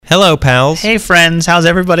Hello, pals. Hey, friends. How's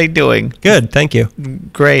everybody doing? Good, thank you.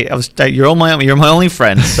 Great. You're my only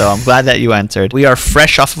friend, so I'm glad that you answered. We are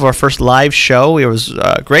fresh off of our first live show. It was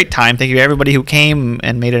a great time. Thank you to everybody who came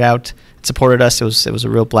and made it out. Supported us. It was a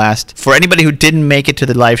real blast. For anybody who didn't make it to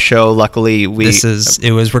the live show, luckily it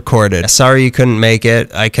was recorded. Sorry you couldn't make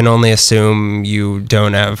it. I can only assume you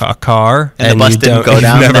don't have a car and the bus didn't go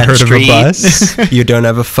down you've never that heard street. Of a bus. You don't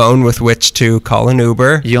have a phone with which to call an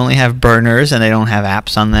Uber. You only have burners and they don't have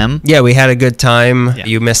apps on them. Yeah, we had a good time. Yeah.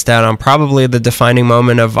 You missed out on probably the defining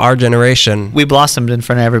moment of our generation. We blossomed in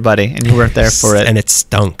front of everybody and you weren't there for it. And it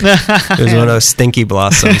stunk. It was one of those stinky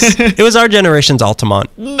blossoms. It was our generation's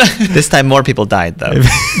Altamont. This time more people died, though.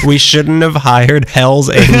 We shouldn't have hired Hell's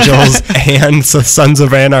Angels and Sons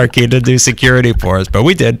of Anarchy to do security for us, but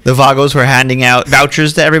we did. The Vagos were handing out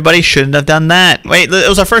vouchers to everybody. Shouldn't have done that. Wait, it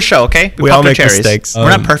was our first show, okay? We all make mistakes. We're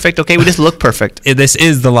not perfect, okay? We just look perfect. This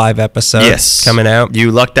is the live episode. Yes. Coming out.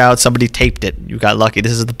 You lucked out. Somebody taped it. You got lucky.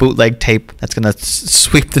 This is the bootleg tape that's going to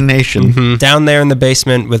sweep the nation. Mm-hmm. Down there in the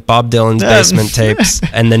basement with Bob Dylan's basement tapes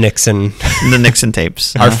and the Nixon. The Nixon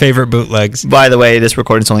tapes. Our favorite bootlegs. By the way, this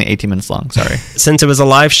recording's only 18 minutes long. Sorry. Since it was a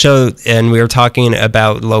live show and we were talking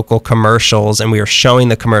about local commercials and we were showing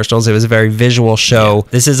the commercials, it was a very visual show. Yeah.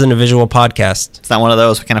 This isn't a visual podcast. It's not one of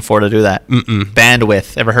those. We can't afford to do that.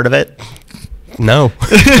 Bandwidth. Ever heard of it? No.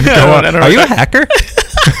 Go on. Are you a hacker?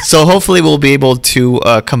 So hopefully we'll be able to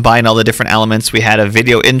combine all the different elements. We had a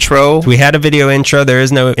video intro. There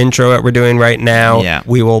is no intro that we're doing right now. Yeah.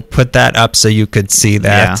 We will put that up so you could see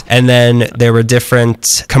that. Yeah. And then there were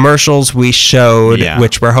different commercials we showed,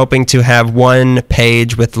 which we're hoping to have one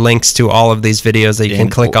page with links to all of these videos that you can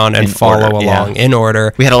click on and follow along in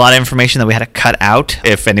order. We had a lot of information that we had to cut out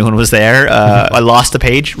if anyone was there. I lost the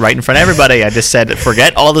page right in front of everybody. I just said,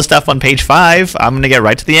 forget all the stuff on page 5. I'm going to get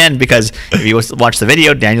right to the end because if you watch the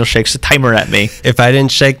video, Daniel shakes the timer at me. If I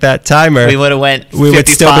didn't shake that timer, we would have went. We would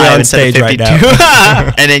still be on stage right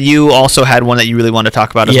now. And then you also had one that you really wanted to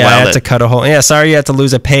talk about as well. Yeah, I had to cut a hole. Yeah, sorry you had to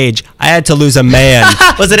lose a page. I had to lose a man.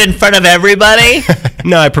 Was it in front of everybody?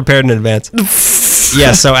 No, I prepared in advance.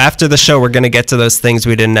 Yeah, so after the show, we're going to get to those things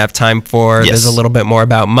we didn't have time for. Yes. There's a little bit more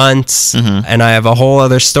about Muntz, and I have a whole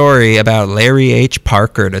other story about Larry H.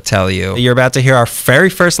 Parker to tell you. You're about to hear our very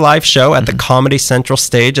first live show at the Comedy Central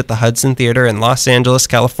stage at the Hudson Theater in Los Angeles,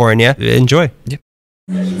 California. Enjoy. Yep.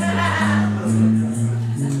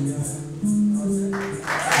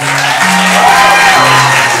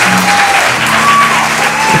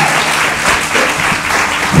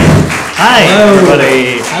 Hi,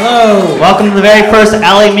 everybody. Hello. Welcome to the very first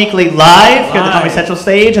Ali Meekly Live here at the Comedy Central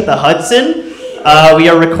stage at the Hudson. We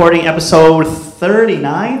are recording episode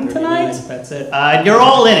 39 tonight. That's it. You're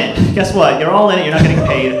all in it. Guess what? You're all in it. You're not getting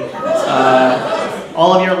paid.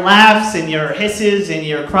 All of your laughs and your hisses and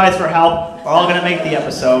your cries for help are all going to make the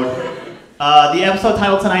episode. The episode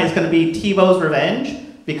title tonight is going to be TiVo's Revenge,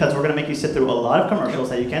 because we're going to make you sit through a lot of commercials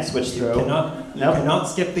that you can't switch through. You cannot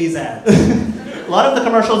skip these ads. A lot of the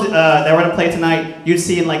commercials that we're going to play tonight, you'd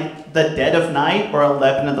see in like the dead of night or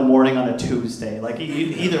 11 in the morning on a Tuesday. Like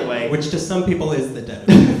either way. Which to some people is the dead of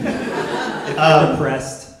night. If you're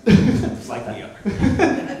depressed, like we are.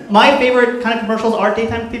 My favorite kind of commercials are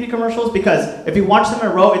daytime TV commercials because if you watch them in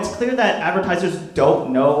a row, it's clear that advertisers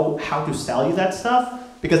don't know how to sell you that stuff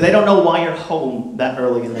because they don't know why you're home that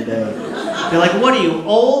early in the day. They're like, what are you,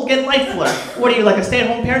 old? Get Life Alert. What are you, like a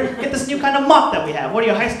stay-at-home parent? Get this new kind of mop that we have. What are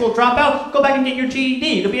you, a high school dropout? Go back and get your GED.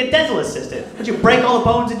 You could be a dental assistant. Did you break all the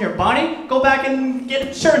bones in your body? Go back and get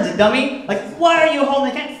insurance, you dummy. Like, why are you home?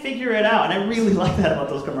 They can't figure it out. And I really like that about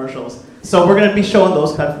those commercials. So we're going to be showing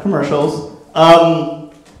those type of commercials.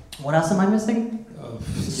 What else am I missing?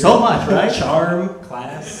 So much, right? Charm,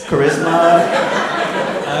 class, charisma.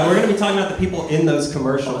 We're going to be talking about the people in those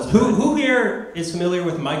commercials. Who here is familiar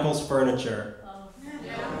with Michael's Furniture?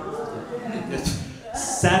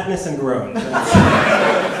 Sadness and groans.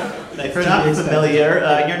 If you're not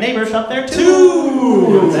familiar, your neighbor shop there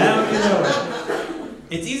too. Now you know it.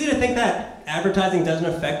 It's easy to think that advertising doesn't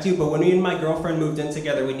affect you, but when me and my girlfriend moved in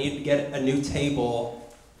together, we needed to get a new table.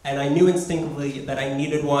 And I knew instinctively that I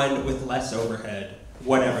needed one with less overhead,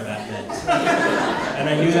 whatever that meant. And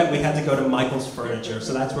I knew that we had to go to Michael's Furniture,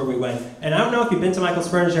 so that's where we went. And I don't know if you've been to Michael's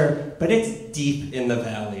Furniture, but it's deep in the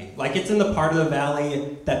valley. Like, it's in the part of the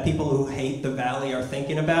valley that people who hate the valley are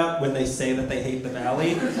thinking about when they say that they hate the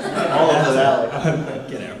valley. All of the valley.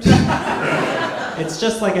 Get out. It's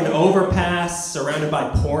just like an overpass surrounded by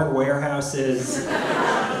porn warehouses.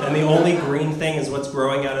 And the only green thing is what's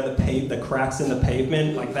growing out of the cracks in the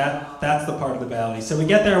pavement. Like that's the part of the valley. So we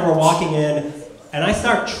get there and we're walking in, and I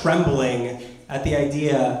start trembling at the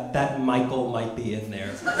idea that Michael might be in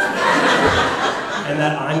there. and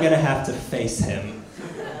that I'm gonna have to face him.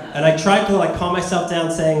 And I tried to like calm myself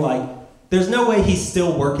down saying like, there's no way he's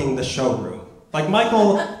still working the showroom. Like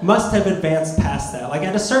Michael must have advanced past that. Like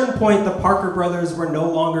at a certain point, the Parker brothers were no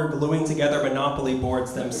longer gluing together Monopoly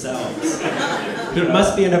boards themselves. There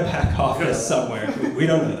must be in a back office somewhere. We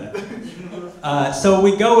don't know that. So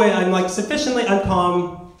we go in, I'm like sufficiently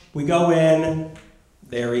uncalm. We go in,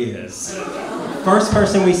 there he is. First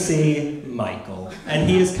person we see, Michael. And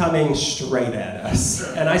he is coming straight at us.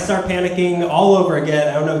 And I start panicking all over again.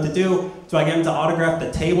 I don't know what to do. Do I get him to autograph the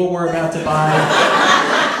table we're about to buy?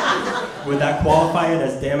 Would that qualify it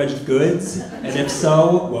as damaged goods? And if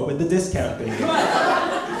so, what would the discount be?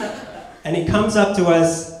 And he comes up to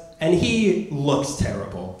us, and he looks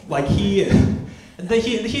terrible. Like he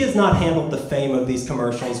has not handled the fame of these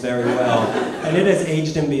commercials very well, and it has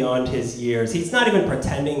aged him beyond his years. He's not even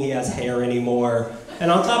pretending he has hair anymore.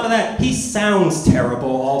 And on top of that, he sounds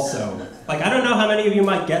terrible also. Like, I don't know how many of you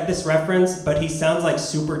might get this reference, but he sounds like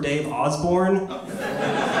Super Dave Osborne.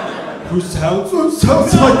 Who sounds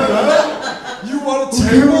like that? You want a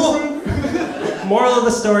table? Moral of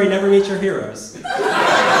the story, never meet your heroes.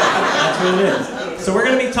 That's what it is. So we're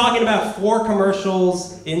going to be talking about 4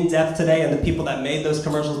 commercials in depth today and the people that made those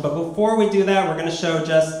commercials. But before we do that, we're going to show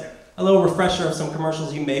just a little refresher of some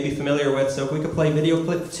commercials you may be familiar with. So if we could play video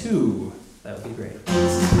clip 2, that would be great.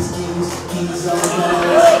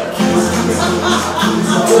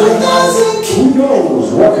 Who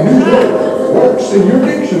knows what new word works in your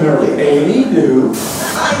dictionary? Any do. I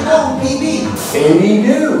know, baby. Any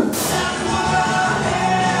do.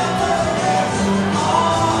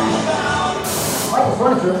 Michael's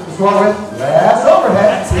furniture is going with less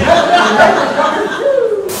overhead.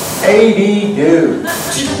 AD do.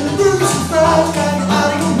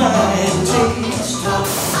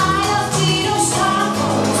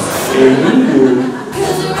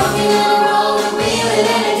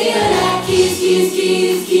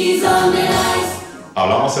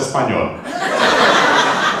 Hablamos español.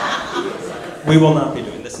 We will not be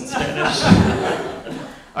doing this in Spanish.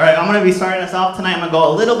 All right, I'm going to be starting us off tonight. I'm going to go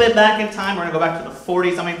a little bit back in time. We're going to go back to the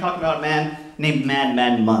 40s. I'm going to be talking about a man named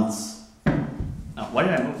Mad Months. Oh, why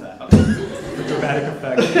did I move that? Okay. For dramatic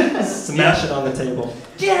effect. Smash it on the table.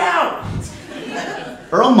 Get out!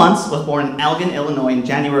 Earl Muntz was born in Elgin, Illinois in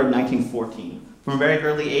January of 1914. From a very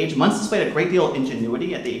early age, Muntz displayed a great deal of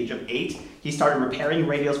ingenuity. At the age of 8, he started repairing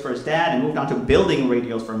radios for his dad and moved on to building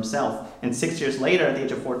radios for himself. And 6 years later, at the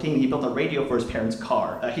age of 14, he built a radio for his parents'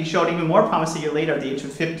 car. He showed even more promise a year later at the age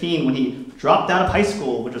of 15 when he dropped out of high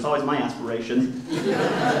school, which was always my aspiration.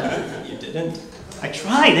 You didn't? I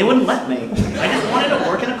tried, they wouldn't let me. I just wanted to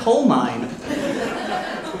work in a coal mine.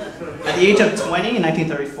 At the age of 20, in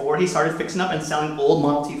 1934, he started fixing up and selling old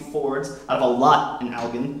Model T Fords out of a lot in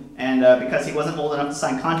Elgin. And because he wasn't old enough to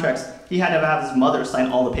sign contracts, he had to have his mother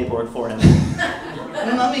sign all the paperwork for him.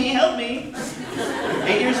 Mommy, help me.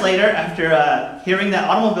 8 years later, after hearing that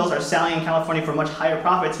automobiles are selling in California for much higher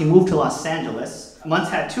profits, he moved to Los Angeles. Muntz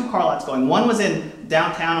had 2 car lots going. One was in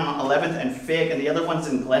downtown on 11th and Fig, and the other one's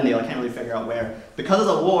in Glendale. I can't really figure out where. Because of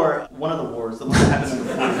the war, one of the wars, the one that happened in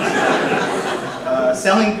the 40s,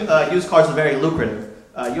 selling used cars was very lucrative.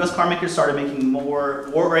 U.S. car makers started making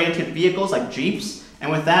more war-oriented vehicles like Jeeps,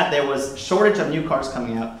 and with that, there was a shortage of new cars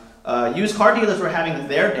coming out. Used car dealers were having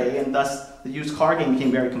their day, and thus the used car game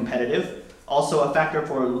became very competitive. Also, a factor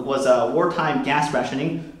was wartime gas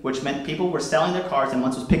rationing, which meant people were selling their cars and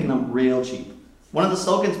Muntz was picking them real cheap. One of the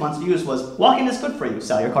slogans Muntz used was, "Walking is good for you,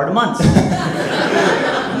 sell your car to Muntz."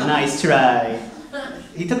 Nice try.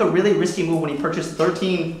 He took a really risky move when he purchased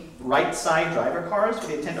 13 right-side driver cars with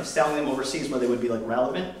the intent of selling them overseas where they would be like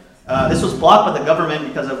relevant. This was blocked by the government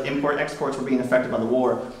because of import-exports were being affected by the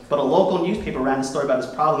war, but a local newspaper ran a story about his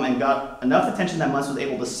problem and got enough attention that Muntz was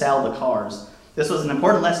able to sell the cars. This was an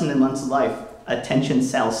important lesson in Muntz's life. Attention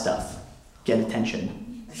sells stuff. Get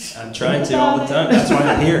attention. I'm trying to all the time. That's why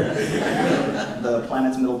I'm here. The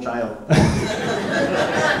planet's middle child.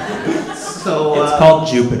 So it's called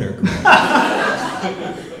Jupiter.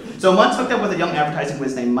 So Muntz hooked up with a young advertising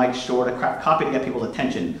whiz named Mike Shore to craft copy to get people's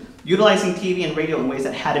attention, utilizing TV and radio in ways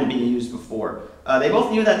that hadn't been used before. They both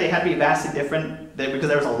knew that they had to be vastly different because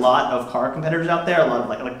there was a lot of car competitors out there, a lot of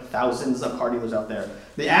like thousands of car dealers out there.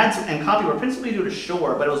 The ads and copy were principally due to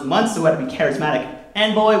Shore, but it was Muntz who had to be charismatic,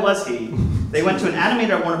 and boy was he. They went to an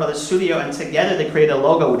animator at Warner Brothers studio, and together they created a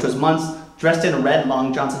logo, which was Muntz dressed in a red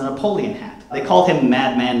Long Johnson Napoleon hat. They called him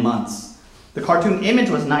Madman Muntz. The cartoon image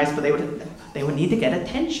was nice, but they would need to get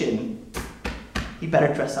attention. He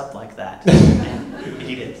better dress up like that. And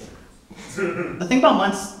he did. The thing about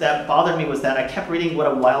Muntz that bothered me was that I kept reading what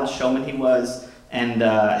a wild showman he was, And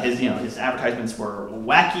his advertisements were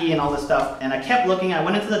wacky and all this stuff. And I kept looking. I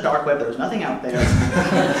went into the dark web. There was nothing out there.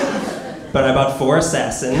 But I bought 4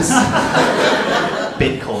 assassins.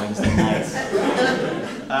 Bitcoins, nice.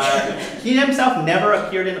 He himself never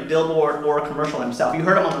appeared in a billboard or a commercial himself. You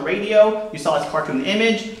heard him on the radio, you saw his cartoon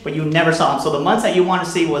image, but you never saw him. So the months that you want to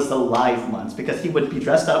see was the live months, because he would be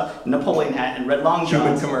dressed up in a Napoleon hat and red long johns.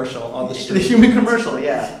 Human commercial on the street. The human commercial,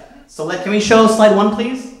 yeah. So can we show slide 1,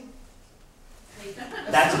 please?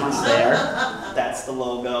 That's months there. That's the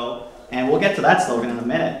logo. And we'll get to that slogan in a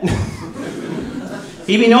minute.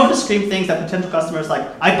 He'd be known to scream things at potential customers like,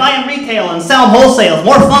 I buy in retail and sell them wholesale. It's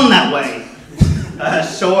more fun that way.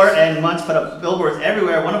 Shore and Muntz put up billboards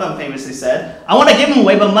everywhere. One of them famously said, I want to give them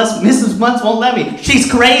away, but Mrs. Muntz won't let me.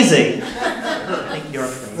 She's crazy. I think you're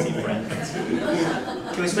a crazy friend.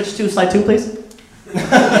 Can we switch to slide 2, please?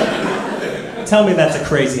 Tell me that's a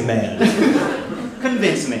crazy man.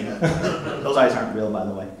 Convince me. Those eyes aren't real, by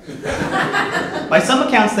the way. By some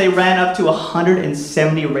accounts, they ran up to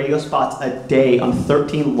 170 radio spots a day on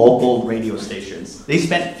 13 local radio stations. They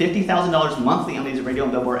spent $50,000 monthly on these radio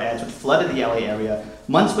and billboard ads, which flooded the LA area.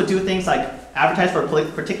 Muntz would do things like advertise for a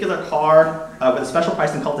particular car with a special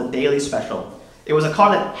pricing called the Daily Special. It was a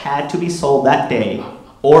car that had to be sold that day,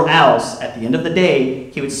 or else, at the end of the day,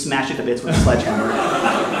 he would smash it to bits with a sledgehammer.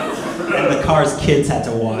 And the car's kids had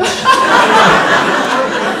to watch.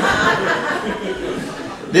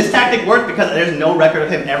 This tactic worked because there's no record of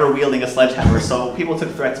him ever wielding a sledgehammer, so people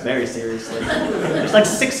took threats very seriously. There's like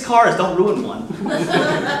 6 cars, don't ruin one.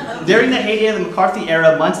 During the heyday of the McCarthy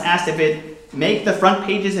era, Muntz asked if it'd make the front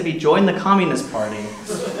pages if he joined the Communist Party.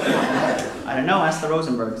 I don't know, ask the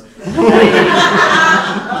Rosenbergs.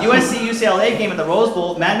 USC-UCLA game at the Rose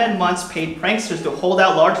Bowl, Madman Muntz paid pranksters to hold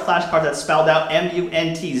out large flashcards that spelled out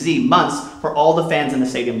M-U-N-T-Z, Muntz, for all the fans in the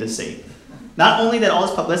stadium to see. Not only did all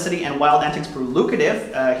his publicity and wild antics prove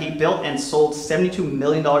lucrative, he built and sold $72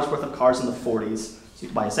 million worth of cars in the 40s. So you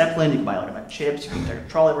could buy a Zeppelin, you could buy like a bag of chips, you could take a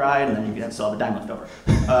trolley ride, and then you could still have a dime left over.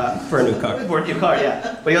 For a new car. For a new car,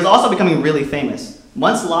 yeah. But he was also becoming really famous.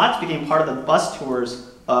 Muntz lots became part of the bus tours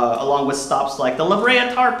along with stops like the La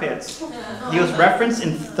Brea Tar Pits. He was referenced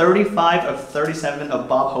in 35 of 37 of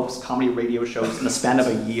Bob Hope's comedy radio shows in the span of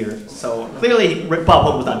a year. So clearly, Bob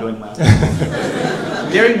Hope was not doing well.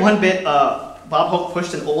 During one bit, Bob Hope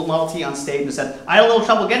pushed an old Model T on stage and said, I had a little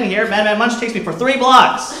trouble getting here. Madman Muntz takes me for 3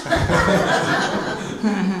 blocks.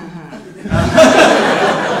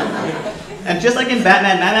 And just like in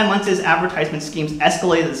Batman, Madman Muntz's advertisement schemes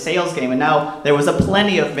escalated the sales game, and now there was a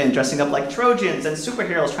plenty of men dressing up like Trojans and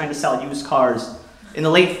superheroes trying to sell used cars. In the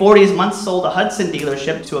late 40s, Muntz sold a Hudson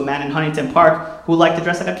dealership to a man in Huntington Park who liked to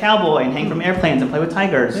dress like a cowboy and hang from airplanes and play with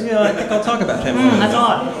tigers. Maybe I think I'll talk about him. That's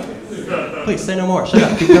odd. Please, say no more. Shut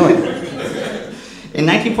up. Keep going. In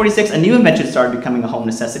 1946, a new invention started becoming a home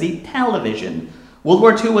necessity, television. World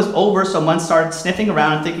War II was over, so Muntz started sniffing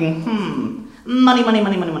around and thinking, money.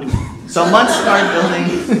 So Muntz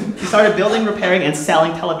started building, repairing, and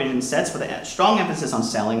selling television sets with a strong emphasis on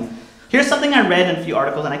selling. Here's something I read in a few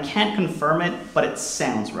articles, and I can't confirm it, but it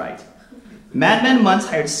sounds right. Madman Muntz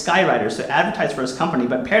hired skywriters to advertise for his company,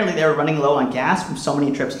 but apparently they were running low on gas from so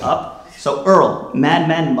many trips up. So Earl,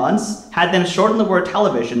 Madman Muntz, had them shorten the word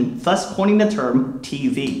television, thus coining the term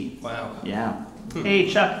TV. Wow. Yeah. Hey,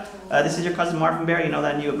 Chuck, this is your cousin Marvin Berry. You know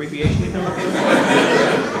that new abbreviation we've been looking for?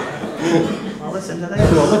 Well, listen to that.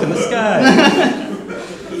 Well, look in the sky.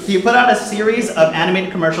 He put out a series of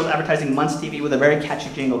animated commercials advertising Muntz TV with a very catchy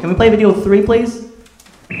jingle. Can we play video 3, please?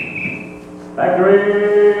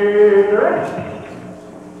 Factory direct.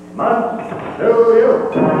 Muntz to you.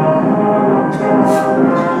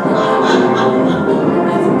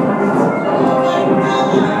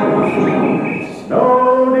 No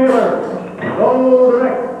dealer. No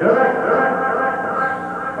direct.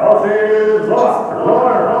 Crosses lower.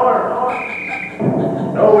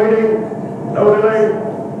 No waiting. No delay.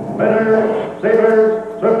 Better, safer,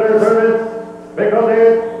 swifter service. Because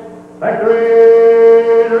it's factory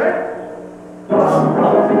direct.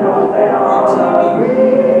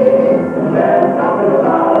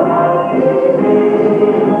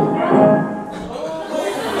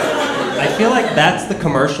 I feel like that's the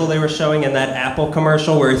commercial they were showing in that Apple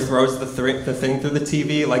commercial where he throws the thing through the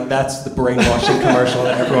TV. Like that's the brainwashing commercial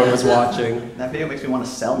that everyone was watching. That video makes me want to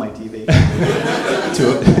sell my TV.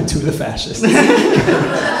 to the fascists.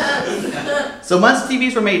 So Muntz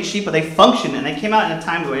TVs were made cheap, but they functioned, and they came out in a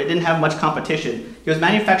time where it didn't have much competition. He was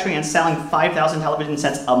manufacturing and selling 5,000 television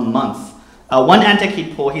sets a month. One antic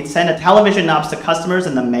he'd pull, he'd send a television knobs to customers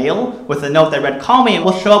in the mail with a note that read, call me and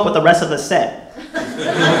we'll show up with the rest of the set.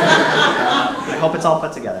 hope it's all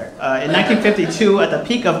put together. In 1952, at the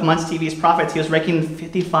peak of Muntz TV's profits, he was raking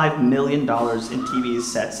 $55 million in TV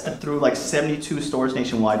sets through like 72 stores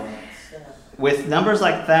nationwide. With numbers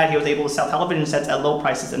like that, he was able to sell television sets at low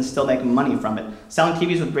prices and still make money from it. Selling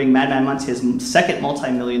TVs would bring Madman Muntz his second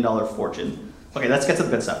multi-million-dollar fortune. Okay, let's get to the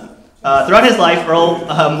good stuff. Throughout his life, Earl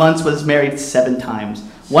Muntz was married 7 times.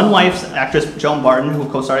 One wife, actress Joan Barton, who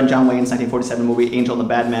co-starred in John Wayne's 1947 movie Angel and the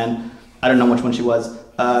Bad Man. I don't know which one she was.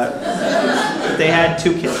 They had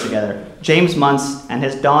 2 kids together, James Muntz and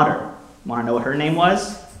his daughter. Want to know what her name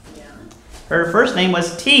was? Yeah. Her first name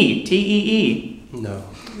was T-E-E. No.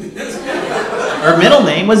 Her middle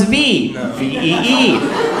name was V, V-E-E.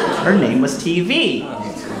 Her name was TV.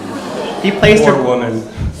 He placed Poor woman.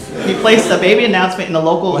 He placed a baby announcement in the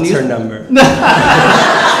local What's her number?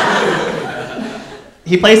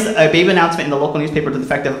 He placed a baby announcement in the local newspaper to the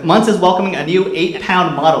effect of, Muntz is welcoming a new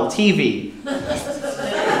 8-pound model TV.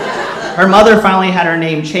 Her mother finally had her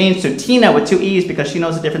name changed to Tina with 2 E's because she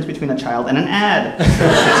knows the difference between a child and an ad.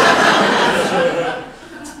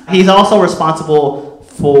 He's also responsible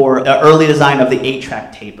for early design of the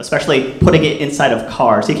 8-track tape, especially putting it inside of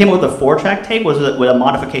cars. He came up with a 4-track tape, with a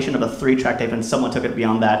modification of a 3-track tape, and someone took it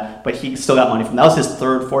beyond that, but he still got money from that. That was his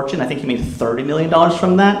 3rd fortune. I think he made $30 million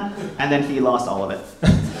from that, and then he lost all of it.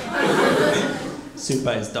 Sued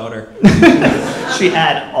by his daughter. She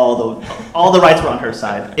had all the rights were on her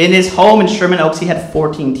side. In his home in Sherman Oaks, he had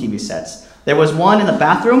 14 TV sets. There was one in the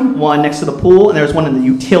bathroom, one next to the pool, and there was one in the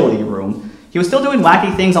utility room. He was still doing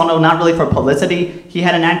wacky things, although not really for publicity. He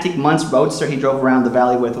had an antique Muntz Roadster he drove around the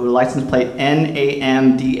valley with a license plate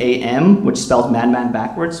NAMDAM, which spells Madman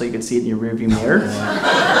backwards, so you could see it in your rearview mirror.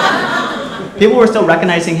 People were still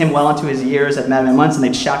recognizing him well into his years at Madman Muntz, and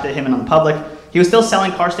they'd shout at him in public. He was still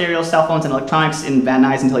selling car stereos, cell phones, and electronics in Van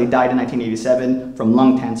Nuys until he died in 1987 from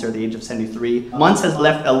lung cancer at the age of 73. Muntz has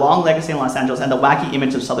left a long legacy in Los Angeles and the wacky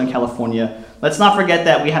image of Southern California. Let's not forget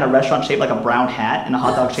that we had a restaurant shaped like a brown hat and a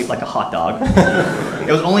hot dog shaped like a hot dog.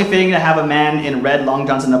 It was only fitting to have a man in red long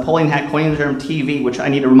johns and Napoleon hat coining the term TV, which I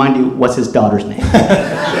need to remind you was his daughter's name.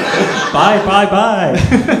 Bye.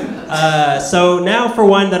 So now for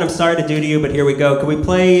one that I'm sorry to do to you, but here we go. Can we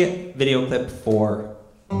play video clip 4?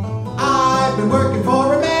 I've been working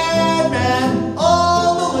for a madman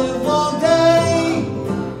all the live long day.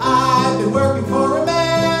 I've been working for a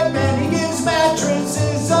madman, he gives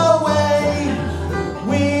mattresses away.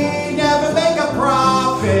 We never make a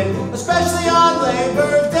profit, especially on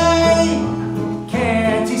Labor Day.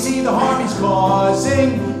 Can't he see the harm he's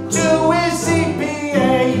causing to his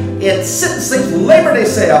CPA? It's Sit and Sleep Labor Day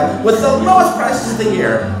sale with the lowest prices of the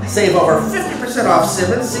year. Save over 50% off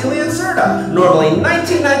Simmons, Sealy, and Serta. Normally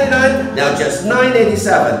 $19.99, now just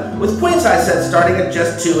 $9.87. With queen size sets starting at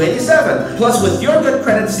just $2.87. Plus, with your good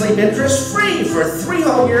credit, sleep interest free for 3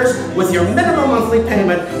 whole years with your minimum monthly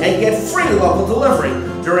payment and get free local delivery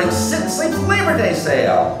during Sit and Sleep Labor Day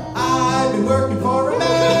sale. I've been working for a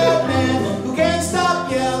madman who can't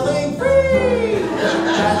stop yelling free.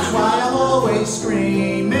 That's why I'm always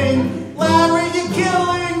screaming, Larry, you're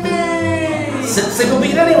killing me. Sit and Sleep will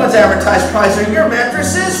beat anyone's advertised price or your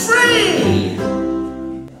mattress is free.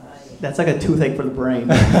 That's like a toothache for the brain.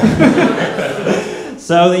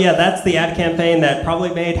 So yeah, that's the ad campaign that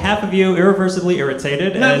probably made half of you irreversibly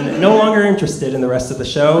irritated and no longer interested in the rest of the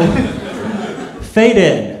show. Fade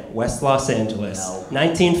in. West Los Angeles,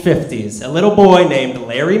 1950s. A little boy named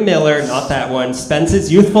Larry Miller, not that one, spends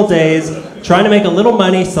his youthful days trying to make a little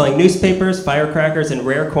money selling newspapers, firecrackers, and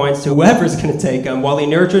rare coins to whoever's going to take them while he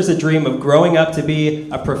nurtures a dream of growing up to be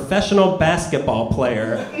a professional basketball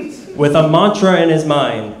player with a mantra in his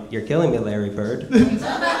mind. You're killing me, Larry Bird.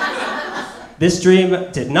 This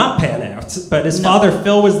dream did not pan out, but his father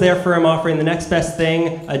Phil was there for him, offering the next best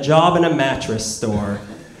thing, a job in a mattress store.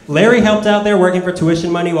 Larry helped out there working for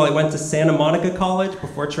tuition money while he went to Santa Monica College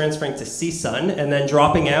before transferring to CSUN and then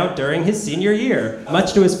dropping out during his senior year.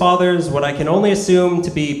 Much to his father's, what I can only assume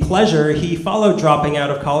to be pleasure, he followed dropping out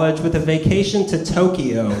of college with a vacation to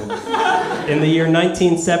Tokyo in the year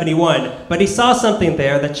 1971. But he saw something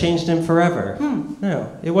there that changed him forever.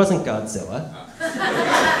 No, it wasn't Godzilla.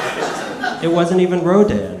 It wasn't even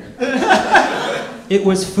Rodan. It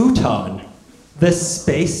was Futon. The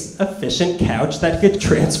space-efficient couch that could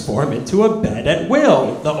transform into a bed at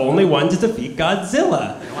will, the only one to defeat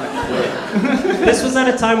Godzilla. This was at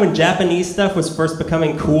a time when Japanese stuff was first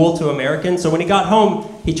becoming cool to Americans, so when he got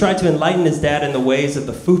home, he tried to enlighten his dad in the ways of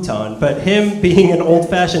the futon, but him being an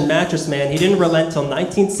old-fashioned mattress man, he didn't relent till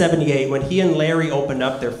 1978 when he and Larry opened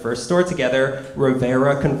up their first store together,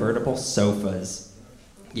 Rivera Convertible Sofas.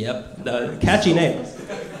 Yep, catchy name.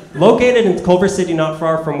 Located in Culver City, not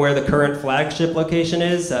far from where the current flagship location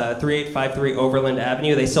is, 3853 Overland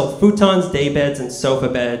Avenue, they sold futons, daybeds, and sofa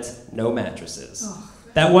beds, no mattresses.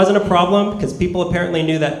 That wasn't a problem because people apparently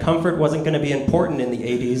knew that comfort wasn't going to be important in the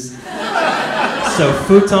 80s. So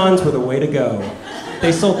futons were the way to go.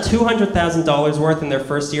 They sold $200,000 worth in their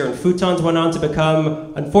first year, and futons went on to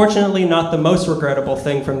become, unfortunately, not the most regrettable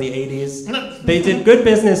thing from the 80s. They did good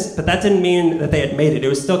business, but that didn't mean that they had made it. It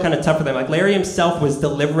was still kind of tough for them. Like Larry himself was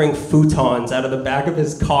delivering futons out of the back of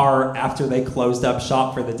his car after they closed up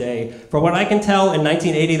shop for the day. From what I can tell, in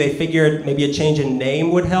 1980, they figured maybe a change in name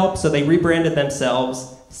would help, so they rebranded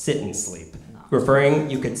themselves Sit and Sleep, referring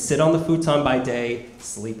you could sit on the futon by day,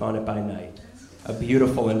 sleep on it by night. A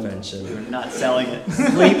beautiful invention. You're not selling it.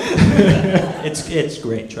 Sleep. It's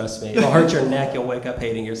great, trust me. It'll hurt your neck, you'll wake up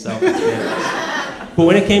hating yourself. It's great. But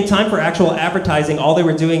when it came time for actual advertising, all they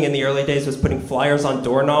were doing in the early days was putting flyers on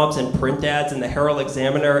doorknobs and print ads in the Herald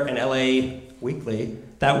Examiner and LA Weekly.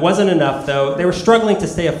 That wasn't enough, though. They were struggling to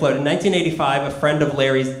stay afloat. In 1985, a friend of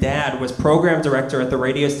Larry's dad was program director at the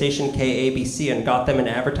radio station KABC and got them an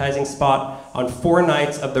advertising spot on 4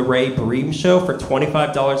 nights of the Ray Bream Show for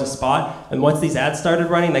 $25 a spot. And once these ads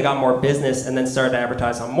started running, they got more business and then started to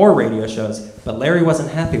advertise on more radio shows. But Larry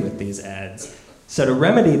wasn't happy with these ads. So to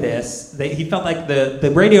remedy this, he felt like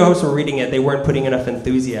the radio hosts were reading it, they weren't putting enough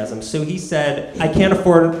enthusiasm. So he said, I can't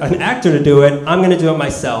afford an actor to do it, I'm going to do it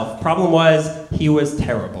myself. Problem was, he was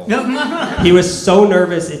terrible. He was so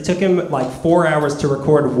nervous, it took him like 4 hours to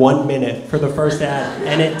record 1 minute for the first ad,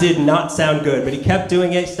 and it did not sound good. But he kept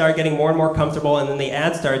doing it, started getting more and more comfortable, and then the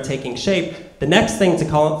ad started taking shape. The next thing to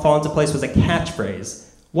fall into place was a catchphrase.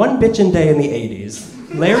 One bitchin' day in the 80s.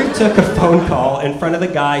 Larry took a phone call in front of the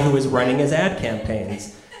guy who was running his ad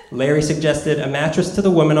campaigns. Larry suggested a mattress to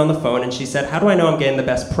the woman on the phone, and she said, how do I know I'm getting the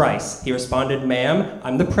best price? He responded, ma'am,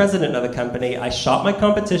 I'm the president of the company. I shop my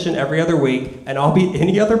competition every other week, and I'll beat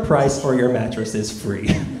any other price or your mattress is free.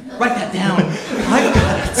 Write that down. I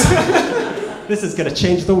got it. This is going to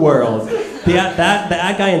change the world. The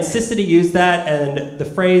ad guy insisted he use that, and the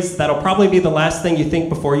phrase, that'll probably be the last thing you think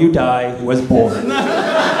before you die, was born.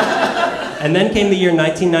 And then came the year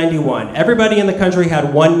 1991. Everybody in the country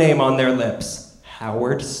had one name on their lips.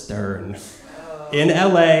 Howard Stern. In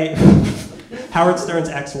LA, Howard Stern's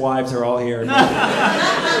ex-wives are all here. In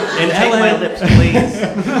Take my lips,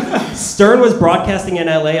 please. Stern was broadcasting in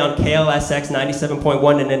LA on KLSX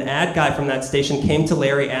 97.1, and an ad guy from that station came to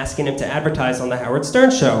Larry asking him to advertise on the Howard Stern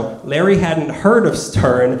show. Larry hadn't heard of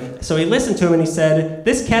Stern, so he listened to him and he said,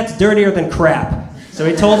 this cat's dirtier than crap. So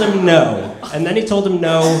he told him no, and then he told him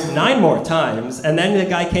no 9 more times, and then the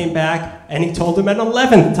guy came back and he told him an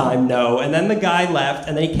 11th time no, and then the guy left,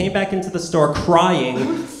 and then he came back into the store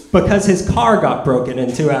crying because his car got broken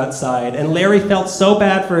into outside, and Larry felt so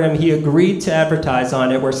bad for him he agreed to advertise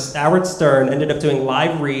on it, where Howard Stern ended up doing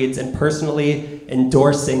live reads and personally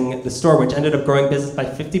endorsing the store, which ended up growing business by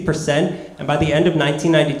 50%, and by the end of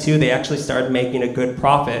 1992 they actually started making a good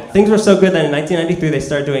profit. Things were so good that in 1993 they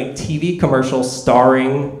started doing TV commercials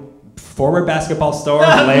starring former basketball star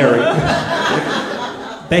Larry.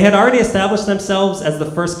 They had already established themselves as the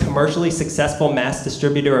first commercially successful mass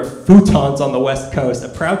distributor of futons on the West Coast, a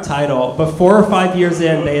proud title. But 4 or 5 years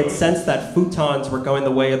in, they had sensed that futons were going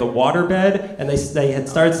the way of the waterbed, and they had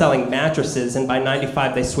started selling mattresses, and by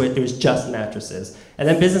 95 they switched, it was just mattresses. And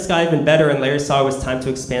then business got even better, and Larry saw it was time to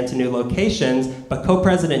expand to new locations, but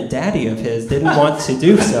co-president daddy of his didn't want to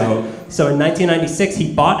do so. So in 1996,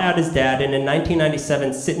 he bought out his dad, and in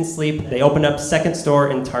 1997, Sit and Sleep, they opened up a second store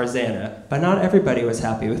in Tarzana. But not everybody was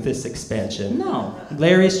happy with this expansion. No.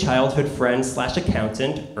 Larry's childhood friend /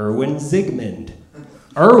 accountant, Erwin Zygmunt.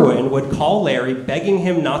 Erwin would call Larry begging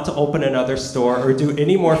him not to open another store or do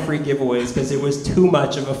any more free giveaways because it was too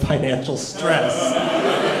much of a financial stress.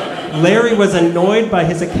 Larry was annoyed by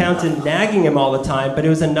his accountant nagging him all the time, but it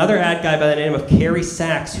was another ad guy by the name of Kerry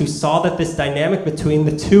Sachs who saw that this dynamic between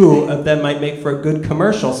the two of them might make for a good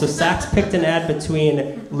commercial. So Sachs picked an ad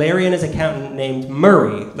between Larry and his accountant named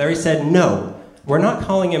Murray. Larry said, no, we're not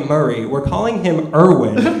calling him Murray, we're calling him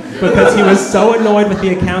Erwin, because he was so annoyed with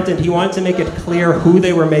the accountant, he wanted to make it clear who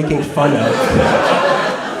they were making fun of.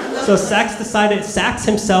 So Sachs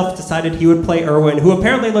himself decided he would play Erwin, who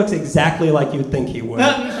apparently looks exactly like you'd think he would.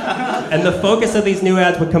 And the focus of these new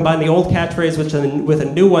ads would combine the old catchphrase with a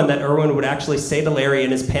new one that Erwin would actually say to Larry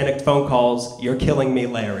in his panicked phone calls, "You're killing me,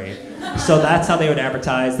 Larry." So that's how they would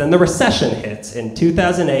advertise. Then the recession hit in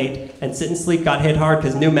 2008, and Sit and Sleep got hit hard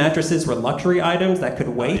because new mattresses were luxury items that could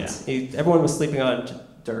wait. Oh, yeah. Everyone was sleeping on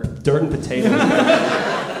dirt and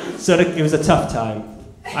potatoes. So it was a tough time.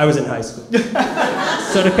 I was in high school.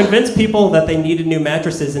 So to convince people that they needed new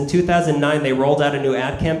mattresses, in 2009 they rolled out a new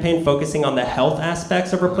ad campaign focusing on the health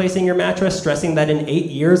aspects of replacing your mattress, stressing that in 8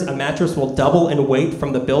 years a mattress will double in weight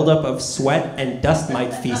from the buildup of sweat and dust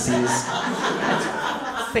mite feces.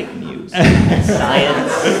 Fake news.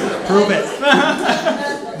 Science. Prove it.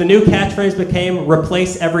 The new catchphrase became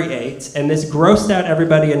replace every 8, and this grossed out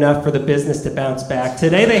everybody enough for the business to bounce back.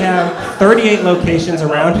 Today they have 38 locations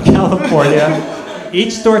around California.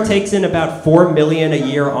 Each store takes in about $4 million a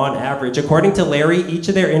year on average. According to Larry, each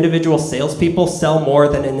of their individual salespeople sell more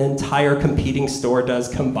than an entire competing store does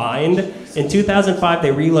combined. In 2005,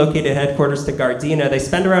 they relocated headquarters to Gardena. They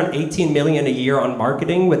spend around $18 million a year on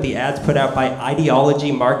marketing, with the ads put out by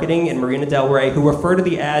Ideology Marketing in Marina Del Rey, who refer to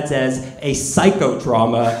the ads as a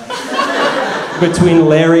psychodrama between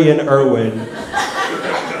Larry and Irwin.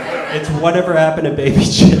 It's Whatever Happened to Baby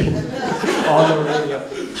Jane on the radio.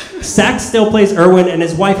 Sax still plays Irwin, and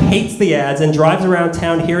his wife hates the ads and drives around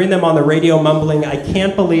town hearing them on the radio mumbling, "I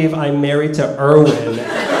can't believe I'm married to Irwin."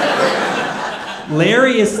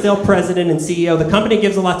 Larry is still president and CEO. The company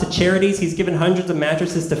gives a lot to charities. He's given hundreds of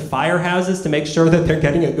mattresses to firehouses to make sure that they're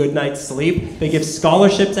getting a good night's sleep. They give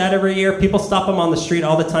scholarships out every year. People stop him on the street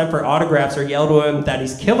all the time for autographs or yell to him that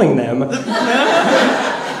he's killing them.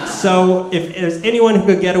 So if there's anyone who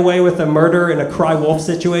could get away with a murder in a cry wolf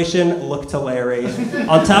situation, look to Larry.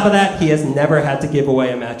 On top of that, he has never had to give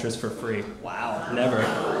away a mattress for free. Wow. Never.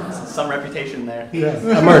 Some reputation there.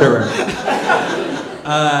 A murderer.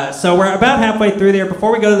 So we're about halfway through there.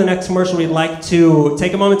 Before we go to the next commercial, we'd like to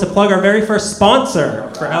take a moment to plug our very first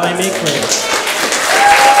sponsor for LA Meekly.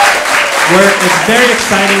 It's very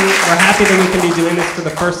exciting. We're happy that we can be doing this for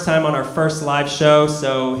the first time on our first live show,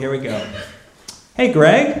 so here we go. Hey,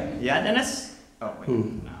 Greg. Yeah, Dennis? Oh, wait.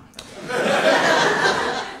 No.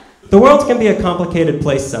 The world can be a complicated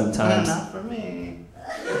place sometimes. Not for me.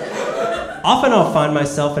 Often I'll find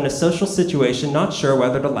myself in a social situation not sure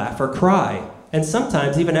whether to laugh or cry. And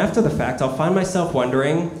sometimes, even after the fact, I'll find myself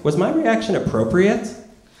wondering, was my reaction appropriate?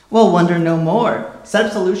 Well, wonder no more.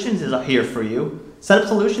 Setup Solutions is here for you. Setup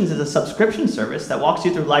Solutions is a subscription service that walks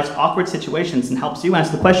you through life's awkward situations and helps you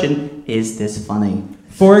answer the question, is this funny?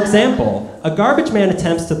 For example, a garbage man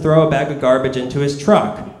attempts to throw a bag of garbage into his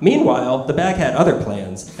truck. Meanwhile, the bag had other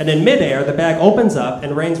plans, and in midair, the bag opens up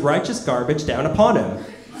and rains righteous garbage down upon him.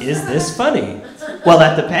 Is this funny? Well,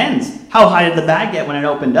 that depends. How high did the bag get when it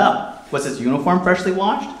opened up? Was his uniform freshly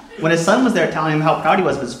washed? When his son was there telling him how proud he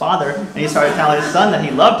was of his father, and he started telling his son that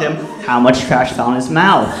he loved him, how much trash fell in his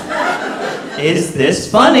mouth? Is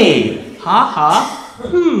this funny? Ha ha.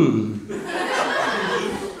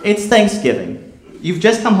 It's Thanksgiving. You've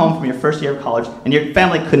just come home from your first year of college, and your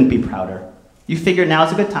family couldn't be prouder. You figure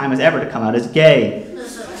now's a good time as ever to come out as gay.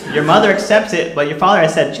 Your mother accepts it, but your father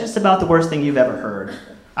has said just about the worst thing you've ever heard.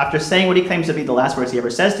 After saying what he claims to be the last words he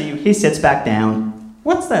ever says to you, he sits back down.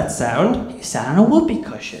 What's that sound? He sat on a whoopee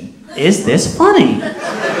cushion. Is this funny?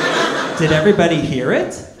 Did everybody hear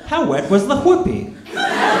it? How wet was the whoopee?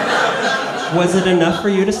 Was it enough for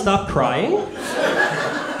you to stop crying?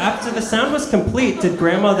 After the sound was complete, did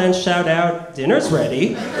Grandma then shout out, "Dinner's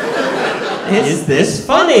ready"? Is this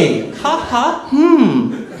funny? Ha ha.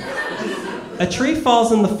 A tree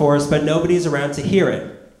falls in the forest, but nobody's around to hear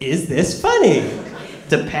it. Is this funny?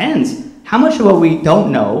 Depends. How much of what we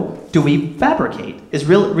don't know do we fabricate? Is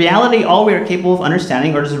reality all we are capable of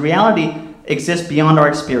understanding, or does reality exist beyond our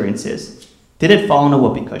experiences? Did it fall on a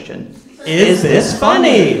whoopee cushion? Is this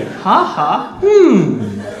funny? Ha ha.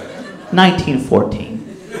 1914.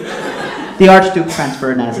 The Archduke Franz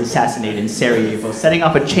Ferdinand is assassinated in Sarajevo, setting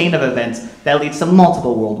off a chain of events that leads to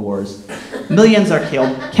multiple world wars. Millions are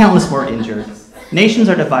killed, countless more injured. Nations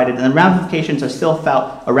are divided, and the ramifications are still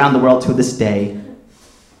felt around the world to this day.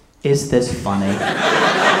 Is this funny?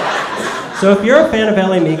 So if you're a fan of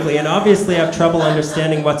LA Meekly and obviously have trouble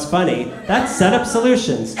understanding what's funny, that's Setup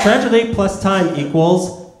Solutions. Tragedy plus time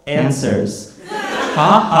equals answers.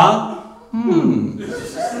 Ha ha. That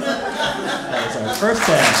was our first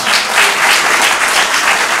ad.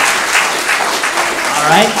 All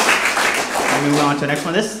right. Let me move on to the next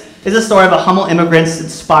one. This is a story of a humble immigrant's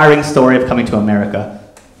inspiring story of coming to America.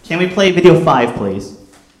 Can we play video 5, please?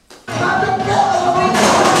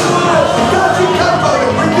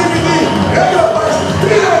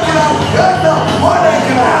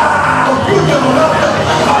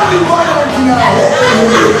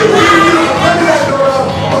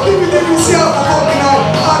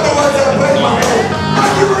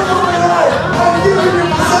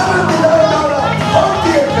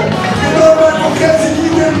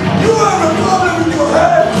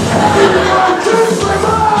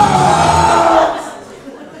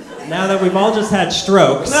 Now that we've all just had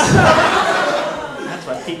strokes. That's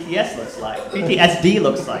what PTSD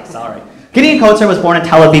looks like, sorry. Gideon Coates was born in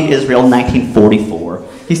Tel Aviv, Israel in 1944.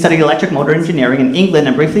 He studied electric motor engineering in England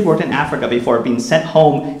and briefly worked in Africa before being sent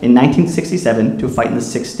home in 1967 to fight in the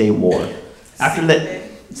Six-Day War. After the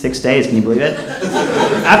 6 days, can you believe it?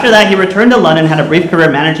 After that, he returned to London, had a brief career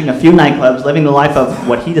managing a few nightclubs, living the life of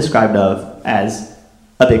what he described as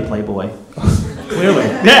a big playboy. Clearly.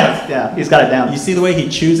 Yeah, he's got it down. You see the way he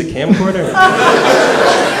chews a camcorder?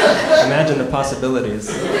 Imagine the possibilities.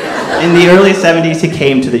 In the early 70s, he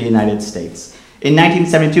came to the United States. In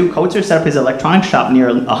 1972, Coates set up his electronics shop near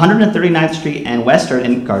 139th Street and Western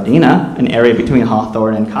in Gardena, an area between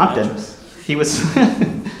Hawthorne and Compton. He was...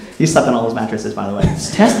 He slept on all those mattresses, by the way.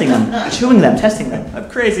 Just testing them, chewing them, testing them. I'm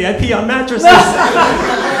crazy, I pee on mattresses.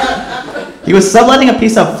 He was subletting a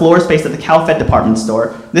piece of floor space at the CalFed department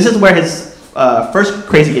store. This is where his first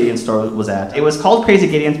Crazy Gideon store was at. It was called Crazy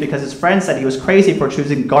Gideon's because his friend said he was crazy for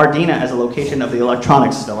choosing Gardena as a location of the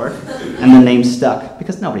electronics store, and the name stuck,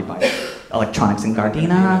 because nobody buys electronics in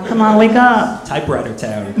Gardena. Come on, wake up. Typewriter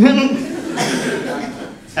town.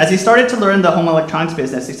 As he started to learn the home electronics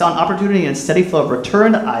business, he saw an opportunity in a steady flow of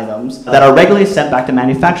returned items that are regularly sent back to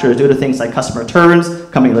manufacturers due to things like customer returns,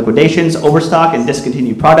 company liquidations, overstock, and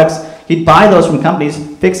discontinued products. He'd buy those from companies,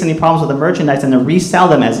 fix any problems with the merchandise, and then resell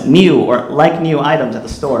them as new or like new items at the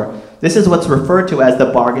store. This is what's referred to as the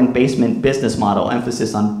bargain basement business model,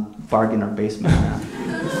 emphasis on bargain or basement.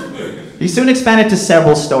 He soon expanded to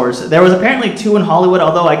several stores. There was apparently 2 in Hollywood,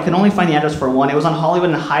 although I could only find the address for one. It was on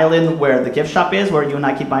Hollywood and Highland, where the gift shop is, where you and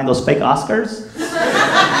I keep buying those fake Oscars.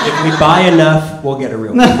 If we buy enough, we'll get a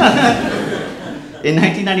real one. In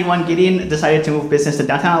 1991, Gideon decided to move business to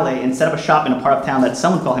downtown LA and set up a shop in a part of town that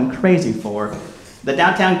someone called him crazy for. The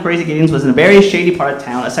downtown Crazy Gideon's was in a very shady part of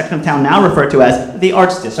town, a section of town now referred to as the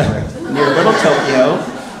Arts District, near Little Tokyo.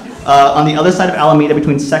 On the other side of Alameda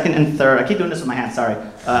between 2nd and 3rd, I keep doing this with my hand, sorry.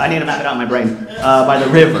 I need to map it out in my brain, by the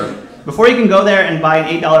river. Before you can go there and buy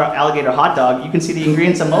an $8 alligator hot dog, you can see the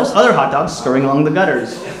ingredients of most other hot dogs scurrying along the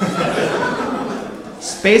gutters.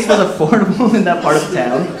 Space was affordable in that part of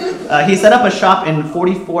town. He set up a shop in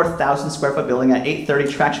 44,000 square foot building at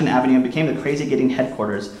 830 Traction Avenue and became the Crazy Gideon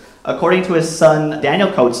headquarters. According to his son,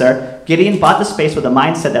 Daniel Coates, Gideon bought the space with the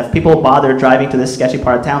mindset that if people bothered driving to this sketchy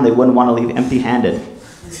part of town, they wouldn't want to leave empty-handed.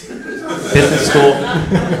 Business school.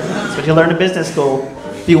 That's what you learn in business school.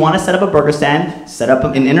 If you want to set up a burger stand, set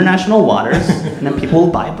up in international waters, and then people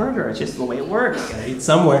will buy a burger. It's just the way it works. Gotta eat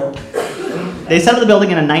somewhere. They set up the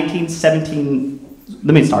building in a 1917...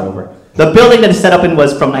 Let me start over. The building that it set up in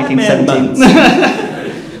was from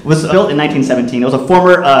 1917. Was built in 1917. It was a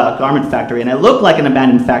former garment factory, and it looked like an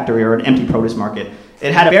abandoned factory or an empty produce market.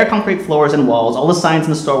 It had bare concrete floors and walls. All the signs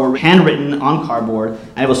in the store were handwritten on cardboard,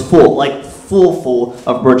 and it was full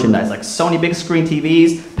of merchandise, like Sony big screen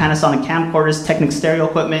TVs, Panasonic camcorders, Technic stereo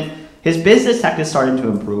equipment. His business tactics started to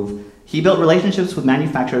improve. He built relationships with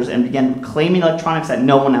manufacturers and began claiming electronics that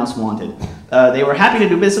no one else wanted. They were happy to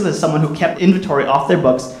do business with someone who kept inventory off their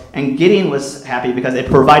books, and Gideon was happy because it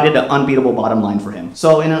provided an unbeatable bottom line for him.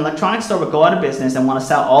 So in an electronics store would go out of business and want to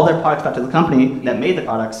sell all their products back to the company that made the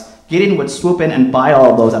products, Gideon would swoop in and buy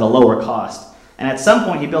all of those at a lower cost. And at some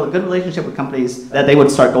point, he built a good relationship with companies that they would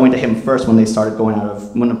start going to him first when they started going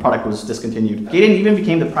when the product was discontinued. Gideon even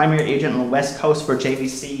became the primary agent on the West Coast for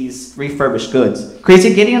JVC's refurbished goods.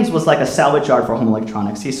 Crazy Gideon's was like a salvage yard for home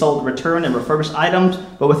electronics. He sold returned and refurbished items,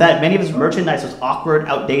 but with that, many of his merchandise was awkward,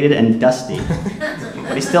 outdated, and dusty.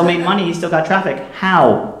 But he still made money, he still got traffic.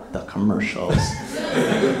 How? The commercials.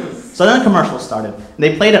 So then the commercials started.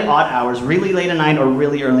 They played at odd hours, really late at night or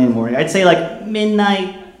really early in the morning. I'd say like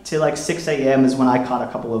midnight to like 6 a.m. is when I caught a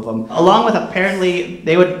couple of them. Along with apparently,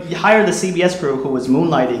 they would hire the CBS crew who was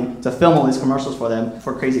moonlighting to film all these commercials for them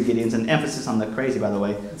for Crazy Gideon's, and emphasis on the crazy, by the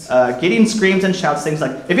way. Gideon screams and shouts things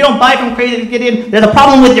like, "If you don't buy from Crazy Gideon, there's a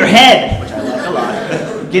problem with your head," which I like a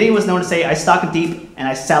lot. Gideon was known to say, "I stock deep and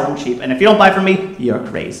I sell them cheap, and if you don't buy from me, you're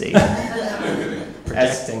crazy."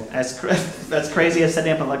 Projecting. As crazy as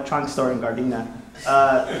setting up an electronics store in Gardena.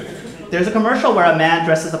 There's a commercial where a man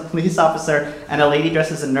dressed as a police officer and a lady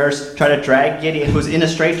dressed as a nurse try to drag Gideon, who's in a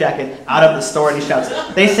straitjacket, out of the store, and he shouts,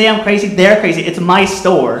 "They say I'm crazy, they're crazy, it's my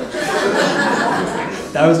store."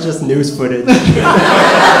 That was just news footage.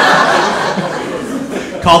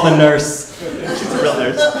 Call the nurse. She's a real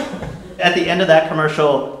nurse. At the end of that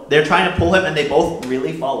commercial, they're trying to pull him and they both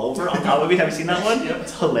really fall over on top of me. Have you seen that one? Yep.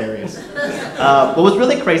 It's hilarious. What was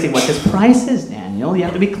really crazy was his prices, Daniel. You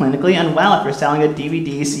have to be clinically unwell if you're selling a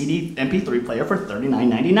DVD, CD, MP3 player for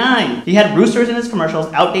 $39.99. He had roosters in his commercials,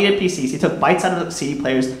 outdated PCs. He took bites out of the CD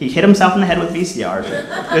players. He hit himself in the head with VCRs.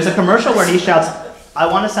 There's a commercial where he shouts, I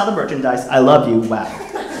want to sell the merchandise. I love you. Wow.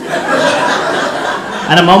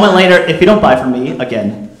 And a moment later, if you don't buy from me,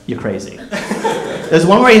 again, you're crazy. There's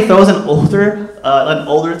one where he throws an older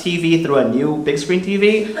TV through a new big screen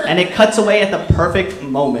TV, and it cuts away at the perfect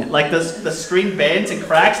moment. Like the screen bends and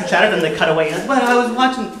cracks and shatters, and they cut away. And I was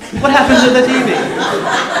watching. What happened to the TV?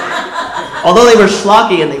 Although they were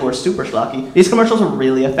schlocky, and they were super schlocky, these commercials were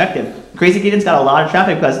really effective. Crazy Gideon's got a lot of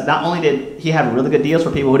traffic because not only did he have really good deals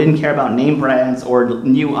for people who didn't care about name brands or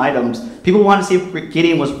new items, people wanted to see if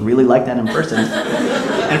Gideon was really like that in person.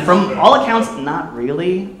 And from all accounts, not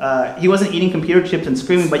really. He wasn't eating computer chips and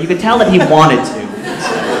screaming, but you could tell that he wanted to.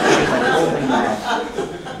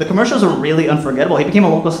 The commercials are really unforgettable. He became a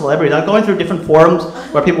local celebrity. Like going through different forums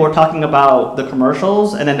where people were talking about the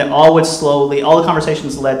commercials, and then they all the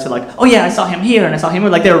conversations led to like, oh yeah, I saw him here, and I saw him here.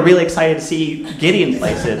 Like they were really excited to see Gideon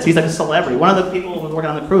places. He's like a celebrity. One of the people who was working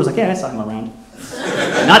on the crew was like, yeah, I saw him around.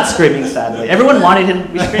 Not screaming, sadly. Everyone wanted him to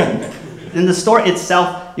be screaming. In the store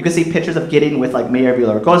itself, you can see pictures of Gideon with like Mayor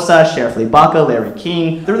Villaraigosa, Sheriff Lee Baca, Larry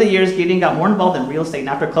King. Through the years, Gideon got more involved in real estate, and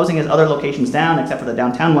after closing his other locations down, except for the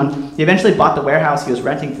downtown one, he eventually bought the warehouse he was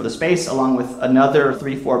renting for the space, along with another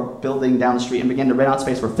 3-4 building down the street, and began to rent out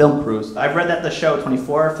space for film crews. I've read that the show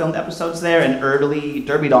 24 filmed episodes there, and early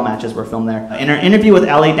Derby doll matches were filmed there. In an interview with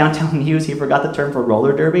LA Downtown News, he forgot the term for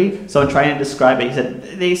roller derby, so in trying to describe it, he said,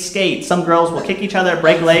 they skate. Some girls will kick each other,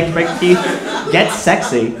 break legs, break teeth, get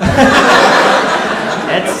sexy.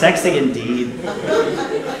 It's sexy indeed.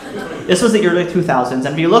 This was the early 2000s, and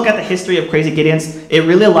if you look at the history of Crazy Gideon's, it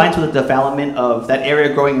really aligns with the development of that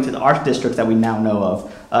area growing into the art district that we now know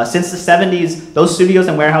of. Since the 70s, those studios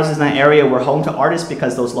and warehouses in that area were home to artists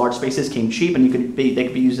because those large spaces came cheap and they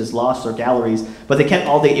could be used as lofts or galleries, but they kept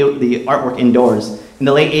all the artwork indoors. In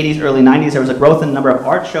the late 80s, early 90s, there was a growth in the number of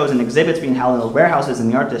art shows and exhibits being held in those warehouses in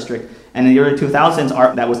the art district, and in the early 2000s,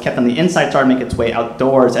 art that was kept on the inside started to make its way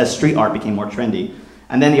outdoors as street art became more trendy.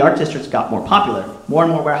 And then the art districts got more popular. More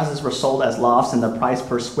and more warehouses were sold as lofts, and the price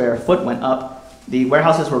per square foot went up. The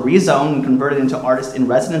warehouses were rezoned and converted into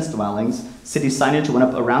artist-in-residence dwellings. City signage went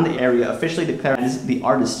up around the area, officially declared as the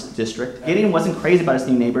artist district. Gideon wasn't crazy about his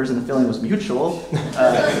new neighbors, and the feeling was mutual. He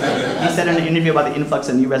said in an interview about the influx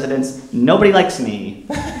of new residents, "Nobody likes me."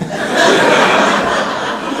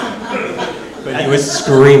 But he was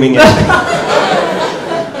screaming at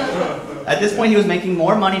At this point, he was making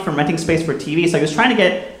more money from renting space for TV, so he was trying to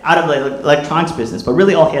get out of the electronics business, but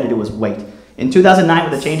really all he had to do was wait. In 2009,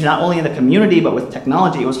 with the change not only in the community, but with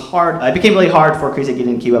technology, it became really hard for Crazy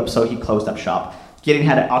Gideon to keep up, so he closed up shop. Gideon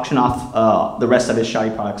had to auction off the rest of his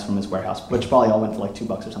shoddy products from his warehouse, which probably all went for like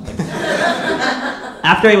 $2 or something.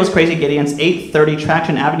 After it was Crazy Gideon's, 830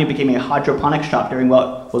 Traction Avenue became a hydroponic shop during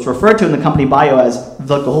what was referred to in the company bio as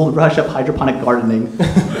the gold rush of hydroponic gardening.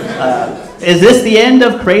 Is this the end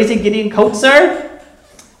of Crazy Gideon Coatser?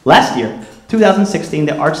 Last year, 2016,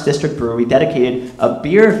 the Arts District Brewery dedicated a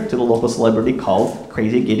beer to the local celebrity called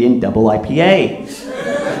Crazy Gideon Double IPA.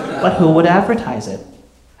 But who would advertise it?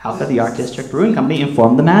 How could the Art District Brewing Company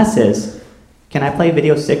inform the masses? Can I play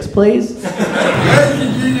video 6, please? Crazy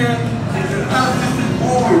Gideon is an artistic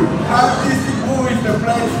boy. Artistic boy is the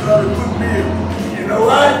place for a good beer. You know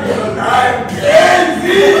why? Because I'm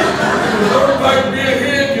crazy! You don't like beer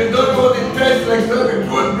here, you don't know what it tastes like, not a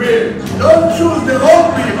good beer. Don't choose the wrong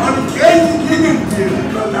beer, only Crazy Gideon beer.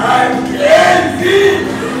 Because I'm crazy!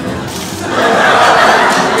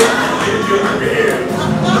 Gideon beer.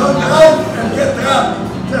 Don't drive and get drunk.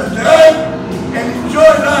 Just drive and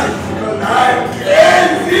enjoy life. Because I'm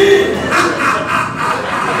crazy!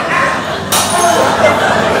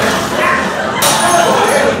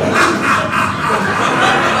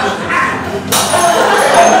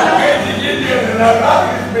 Crazy Gideon and I love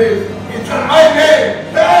this beer. It's my name.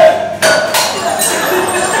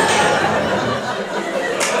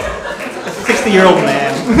 60-year-old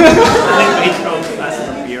man. Glasses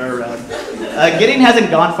of beer around. Gideon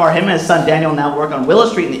hasn't gone far. Him and his son Daniel now work on Willow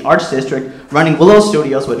Street in the Arts District, running Willow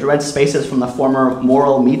Studios, which rents spaces from the former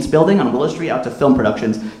Moral Meats building on Willow Street out to film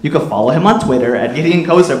productions. You can follow him on Twitter at Gideon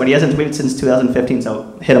Coatser, but he hasn't tweeted since 2015,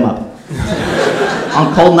 so hit him up.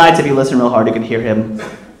 On cold nights, if you listen real hard, you can hear him.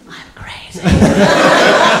 I'm crazy.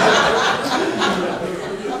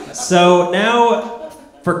 So now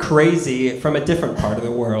for Crazy from a different part of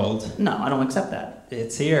the world. No, I don't accept that.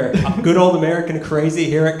 It's here. Good old American Crazy,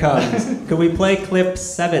 here it comes. Could we play clip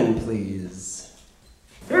 7, please?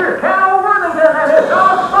 Here, Cal Worthington and his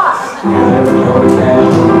dog Spot. Put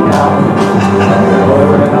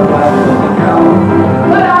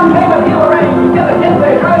down David Hillary, get the kids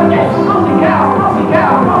they try to get Rosie Cow, Rosie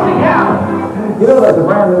Cow, Rosie Cow. You know, there's a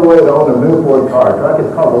brand new way to own a new Ford car truck.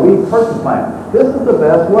 It's called the Lead Purchase Plan. This is the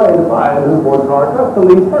best way to buy a new Ford car truck. The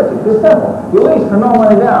lease purchase. It's simple. You lease for no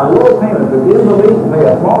money down, low payment. Begin the lease and pay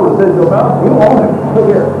a small residual balance. You own it. Look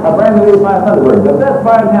here, a brand new 85 Thunderbird, the best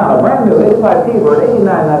buy in town. A brand new 85 T-Bird,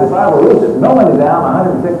 $89.95. We'll lease it. No money down,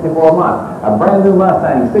 164 a month. A brand new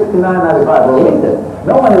Mustang, $69.95. We'll lease it.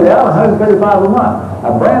 No money down, 135 a month.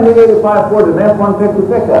 A brand new 85 Ford and F-150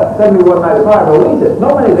 pickup, $71.95. We'll lease it.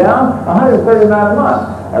 No money down, 139 a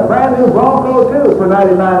month. A brand new Bronco 2 for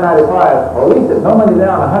 $99.95. Or lease it. No money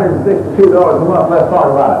down, $162 a month. Let's talk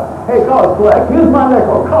about it. Hey, call us collect. Use my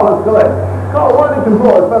nickel. Call us collect. Call Worthington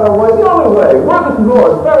Ford Federal Way. The only way. Worthington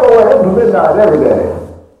Ford Federal Way. Open to midnight every day.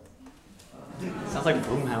 Sounds like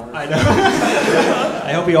Boomhauer. I know.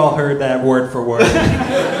 I hope you all heard that word for word.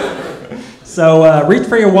 So reach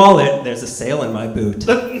for your wallet. There's a sale in my boot.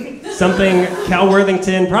 Something Cal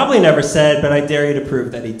Worthington probably never said, but I dare you to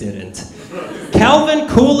prove that he didn't. Calvin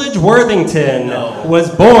Coolidge Worthington was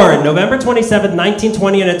born November 27,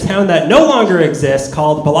 1920 in a town that no longer exists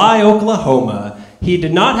called Bly, Oklahoma. He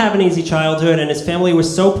did not have an easy childhood, and his family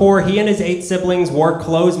was so poor he and his 8 siblings wore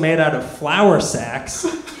clothes made out of flour sacks.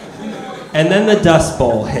 And then the Dust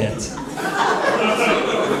Bowl hit.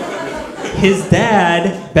 His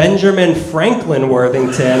dad, Benjamin Franklin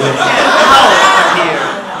Worthington,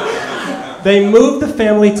 they moved the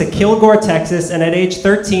family to Kilgore, Texas, and at age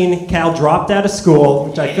 13, Cal dropped out of school,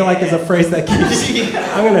 which I feel like is a phrase that keeps,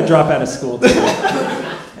 I'm going to drop out of school too.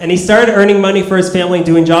 And he started earning money for his family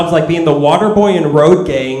doing jobs like being the water boy in road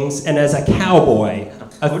gangs and as a cowboy.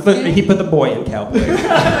 He put the boy in cowboy.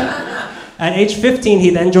 At age 15, he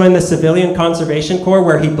then joined the Civilian Conservation Corps,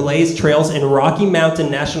 where he blazed trails in Rocky Mountain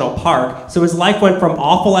National Park. So his life went from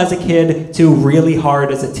awful as a kid to really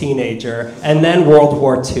hard as a teenager. And then World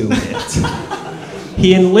War II hit.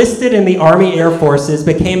 He enlisted in the Army Air Forces,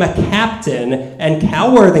 became a captain, and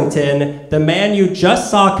Cal Worthington, the man you just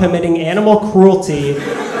saw committing animal cruelty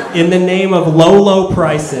in the name of low, low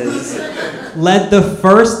prices, led the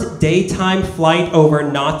first daytime flight over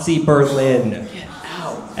Nazi Berlin.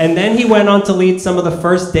 And then he went on to lead some of the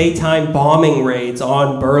first daytime bombing raids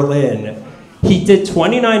on Berlin. He did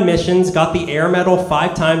 29 missions, got the Air Medal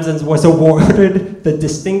 5 times, and was awarded the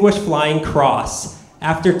Distinguished Flying Cross.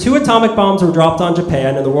 After 2 atomic bombs were dropped on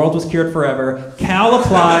Japan and the world was cured forever, Cal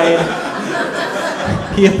applied.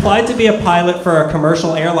 He applied to be a pilot for a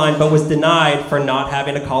commercial airline, but was denied for not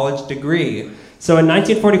having a college degree. So in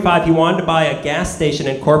 1945, he wanted to buy a gas station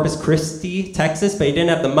in Corpus Christi, Texas, but he didn't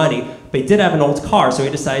have the money. But he did have an old car, so he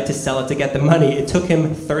decided to sell it to get the money. It took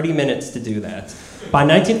him 30 minutes to do that. By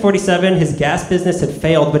 1947, his gas business had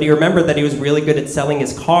failed, but he remembered that he was really good at selling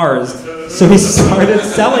his cars. So he started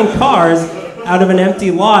selling cars out of an empty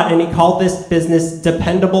lot, and he called this business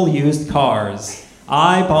Dependable Used Cars.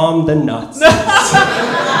 I bombed the nuts.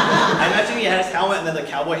 I imagine he had his helmet and then the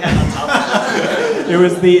cowboy hat on top. It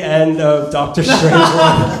was the end of Dr.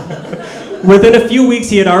 Strangelove. Within a few weeks,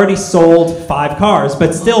 he had already sold 5 cars,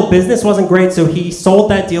 but still, business wasn't great, so he sold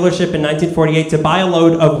that dealership in 1948 to buy a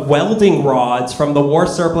load of welding rods from the war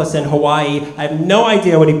surplus in Hawaii. I have no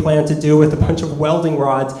idea what he planned to do with a bunch of welding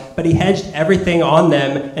rods, but he hedged everything on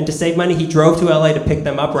them, and to save money, he drove to LA to pick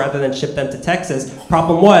them up rather than ship them to Texas.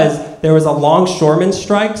 Problem was, there was a longshoreman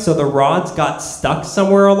strike, so the rods got stuck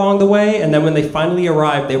somewhere along the way, and then when they finally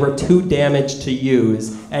arrived, they were too damaged to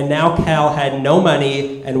use. And now Cal had no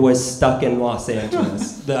money and was stuck in Los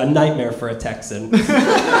Angeles. A nightmare for a Texan.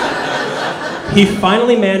 He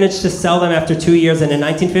finally managed to sell them after 2 years, and in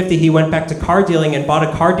 1950 he went back to car dealing and bought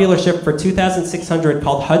a car dealership for $2,600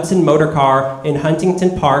 called Hudson Motor Car in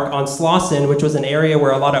Huntington Park on Slauson, which was an area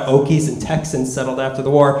where a lot of Okies and Texans settled after the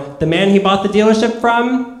war. The man he bought the dealership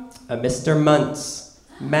from? A Mr. Muntz.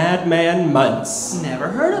 Madman Muntz. Never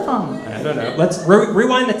heard of him. I don't know. Let's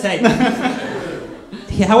rewind the tape.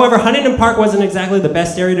 However, Huntington Park wasn't exactly the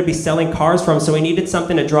best area to be selling cars from, so he needed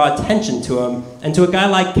something to draw attention to him. And to a guy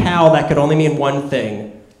like Cal, that could only mean one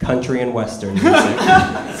thing: country and western music.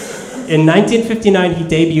 In 1959, he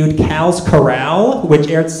debuted Cal's Corral, which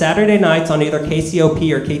aired Saturday nights on either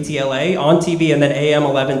KCOP or KTLA on TV and then AM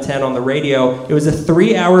 1110 on the radio. It was a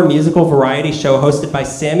 3-hour musical variety show hosted by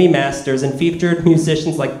Sammy Masters and featured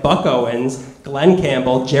musicians like Buck Owens, Glenn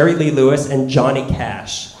Campbell, Jerry Lee Lewis, and Johnny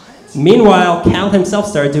Cash. Meanwhile, Cal himself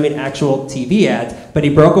started doing actual TV ads, but he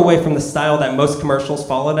broke away from the style that most commercials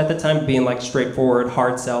followed at the time, being like straightforward,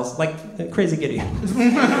 hard sells, like Crazy Gideon.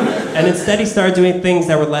 And instead he started doing things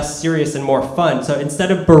that were less serious and more fun. So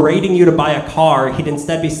instead of berating you to buy a car, he'd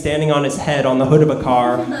instead be standing on his head on the hood of a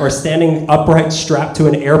car, or standing upright strapped to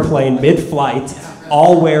an airplane mid-flight,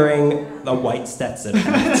 all wearing a white Stetson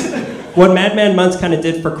hat. What Madman Months kind of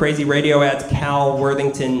did for crazy radio ads, Cal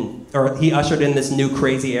Worthington, or he ushered in this new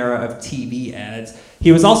crazy era of TV ads.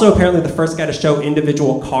 He was also apparently the first guy to show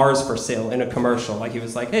individual cars for sale in a commercial. Like he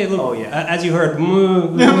was like, hey, look, as you heard,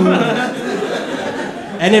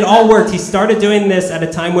 and it all worked. He started doing this at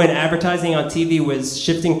a time when advertising on TV was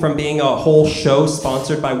shifting from being a whole show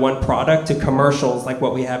sponsored by one product to commercials like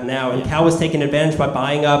what we have now. And Cal was taking advantage by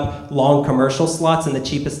buying up long commercial slots in the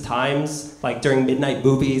cheapest times, like during midnight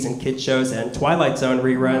movies and kids shows and Twilight Zone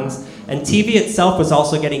reruns. And TV itself was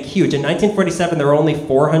also getting huge. In 1947, there were only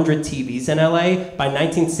 400 TVs in LA. By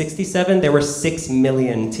 1967, there were 6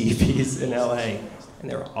 million TVs in LA. And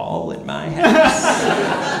they were all in my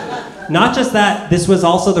house. Not just that, this was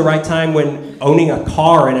also the right time when owning a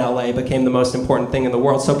car in LA became the most important thing in the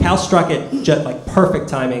world. So Cal struck it just like perfect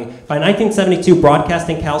timing. By 1972,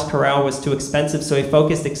 broadcasting Cal's Corral was too expensive, so he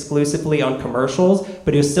focused exclusively on commercials,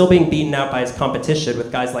 but he was still being beaten out by his competition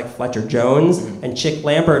with guys like Fletcher Jones and Chick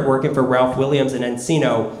Lambert working for Ralph Williams and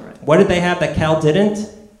Encino. What did they have that Cal didn't?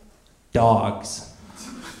 Dogs.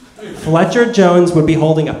 Fletcher Jones would be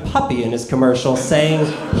holding a puppy in his commercial saying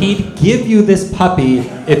he'd give you this puppy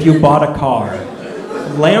if you bought a car.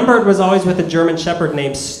 Lambert was always with a German Shepherd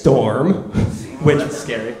named Storm, which That's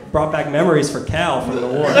scary. brought back memories for Cal from the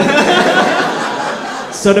war.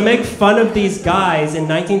 So to make fun of these guys, in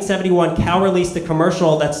 1971, Cal released a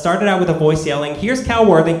commercial that started out with a voice yelling, "Here's Cal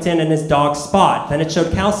Worthington and his dog Spot." Then it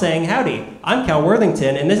showed Cal saying, "Howdy, I'm Cal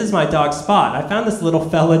Worthington, and this is my dog Spot. I found this little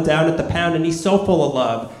fella down at the pound, and he's so full of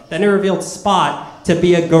love." Then it revealed Spot to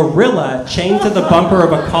be a gorilla chained to the bumper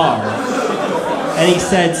of a car. And he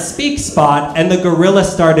said, "Speak, Spot," and the gorilla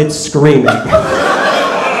started screaming.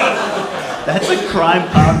 That's a crime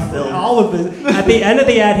pop film. All of this. At the end of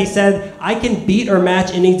the ad, he said, "I can beat or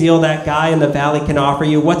match any deal that guy in the valley can offer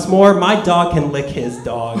you. What's more, my dog can lick his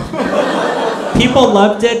dog." People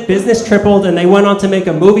loved it, business tripled, and they went on to make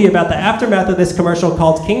a movie about the aftermath of this commercial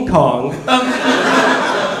called King Kong.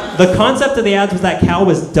 The concept of the ads was that Cal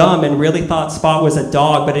was dumb and really thought Spot was a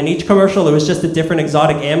dog, but in each commercial it was just a different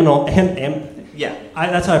exotic animal.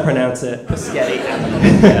 That's how I pronounce it.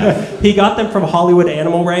 He got them from Hollywood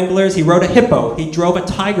animal wranglers. He rode a hippo. He drove a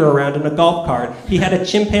tiger around in a golf cart. He had a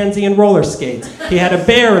chimpanzee in roller skates. He had a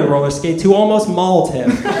bear in roller skates who almost mauled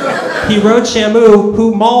him. He rode Shamu,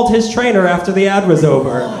 who mauled his trainer after the ad was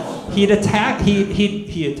over. He attacked the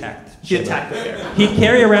bear. He'd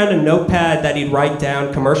carry around a notepad that he'd write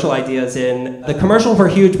down commercial ideas in. The commercials were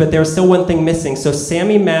huge, but there was still one thing missing. So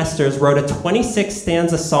Sammy Masters wrote a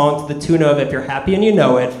 26-stanza song to the tune of "If You're Happy and You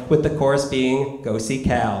Know It," with the chorus being "Go See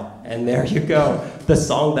Cal." And there you go, the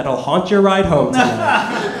song that'll haunt your ride home tonight.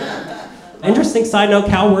 Interesting side note,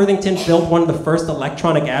 Cal Worthington built one of the first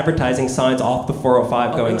electronic advertising signs off the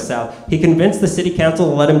 405 going south. He convinced the city council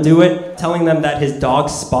to let him do it, telling them that his dog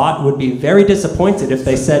Spot would be very disappointed if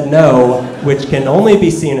they said no, which can only be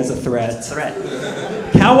seen as a threat.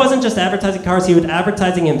 Cal wasn't just advertising cars, he was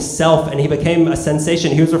advertising himself, and he became a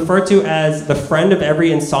sensation. He was referred to as the friend of every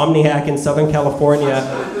insomniac in Southern California.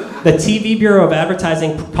 The TV Bureau of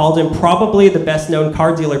Advertising called him probably the best-known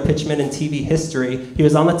car dealer pitchman in TV history. He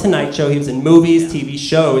was on The Tonight Show, he was in movies, TV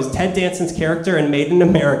shows. Ted Danson's character in Made in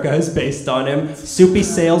America is based on him. Soupy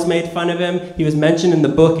Sales made fun of him. He was mentioned in the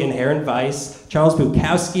book Inherent Vice. Charles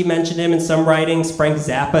Bukowski mentioned him in some writings. Frank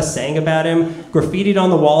Zappa sang about him. Graffitied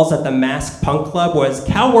on the walls at the Masked Punk Club was,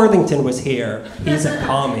 "Cal Worthington was here. He's a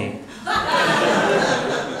commie."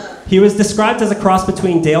 He was described as a cross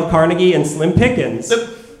between Dale Carnegie and Slim Pickens.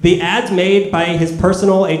 The ads made by his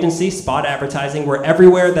personal agency, Spot Advertising, were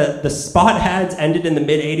everywhere. The Spot ads ended in the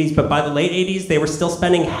mid-'80s, but by the late 80s, they were still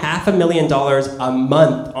spending $500,000 a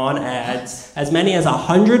month on ads. As many as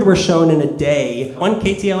 100 were shown in a day. One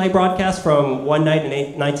KTLA broadcast from one night in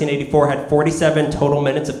 1984 had 47 total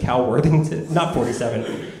minutes of Cal Worthington. Not 47,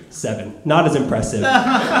 7. Not as impressive.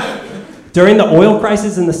 During the oil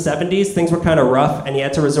crisis in the 70s, things were kind of rough, and he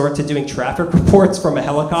had to resort to doing traffic reports from a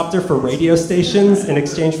helicopter for radio stations in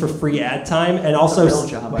exchange for free ad time, and also real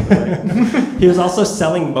job, by the way. he was also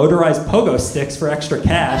selling motorized pogo sticks for extra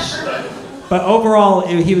cash. But overall,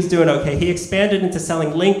 he was doing okay. He expanded into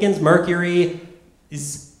selling Lincolns, Mercury,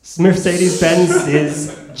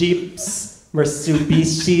 Mercedes-Benz's, Jeeps,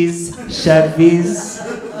 Mitsubishis, Chevys.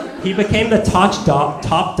 He became the top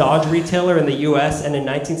Dodge retailer in the U.S., and in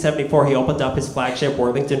 1974 he opened up his flagship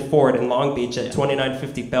Worthington Ford in Long Beach at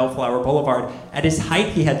 2950 Bellflower Boulevard. At his height,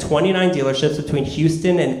 he had 29 dealerships between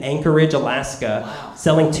Houston and Anchorage, Alaska,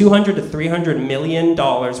 selling $200 to $300 million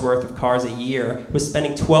worth of cars a year, was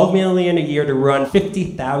spending $12 million a year to run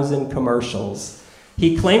 50,000 commercials.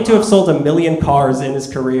 He claimed to have sold 1 million cars in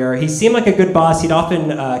his career. He seemed like a good boss. He'd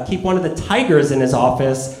often keep one of the tigers in his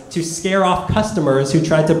office to scare off customers who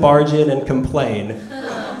tried to barge in and complain.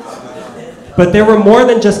 But there were more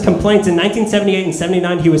than just complaints. In 1978 and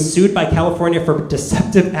 79, he was sued by California for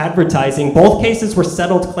deceptive advertising. Both cases were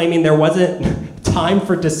settled, claiming there wasn't time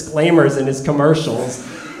for disclaimers in his commercials.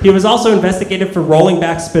 He was also investigated for rolling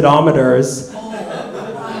back speedometers.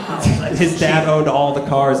 His dad owned all the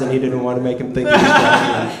cars, and he didn't want to make him think he was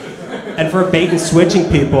driving. And for bait and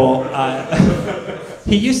switching people,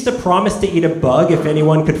 he used to promise to eat a bug if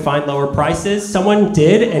anyone could find lower prices. Someone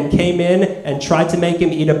did and came in and tried to make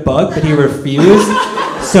him eat a bug, but he refused,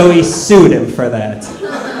 so he sued him for that.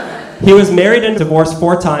 He was married and divorced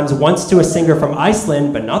 4 times, once to a singer from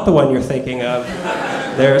Iceland, but not the one you're thinking of.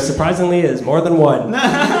 There surprisingly is more than one.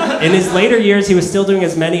 In his later years, he was still doing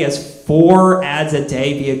as many as 4 ads a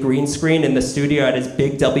day via green screen in the studio at his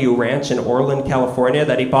Big W Ranch in Orland, California,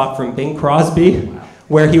 that he bought from Bing Crosby,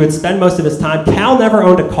 where he would spend most of his time. Cal never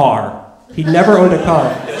owned a car. He never owned a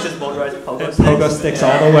car. It was just motorized pogo sticks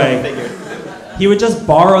all the way. He would just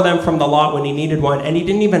borrow them from the lot when he needed one, and he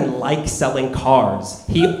didn't even like selling cars.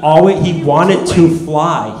 He wanted to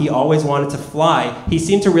fly. He always wanted to fly. He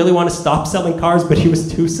seemed to really want to stop selling cars, but he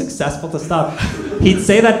was too successful to stop. He'd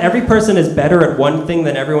say that every person is better at one thing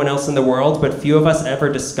than everyone else in the world, but few of us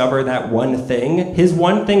ever discover that one thing. His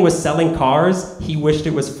one thing was selling cars. He wished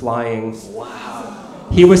it was flying. Wow.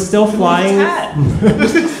 He was still flying.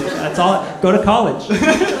 That's all. Go to college.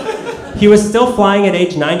 He was still flying at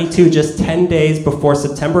age 92, just 10 days before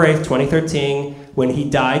September 8th, 2013, when he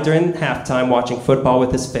died during halftime watching football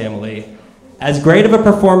with his family. As great of a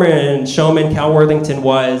performer and showman Cal Worthington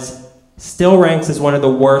was, still ranks as one of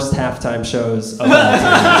the worst halftime shows of all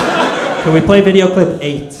time. Can we play video clip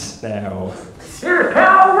 8 now? Here's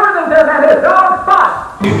Cal Worthington and his dog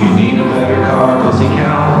Spot. If you need a better car, go see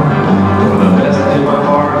Cal. For the best in my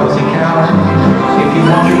car, go see Cal. If you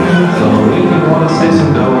want your info, if you want to say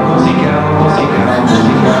some dough, go see Cal, go see Cal, go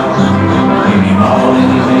see Cal. Any model,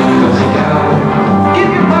 anything, go see Cal. Give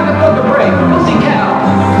your pocketbook a break, go see Cal.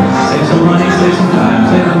 Save some money, save some time,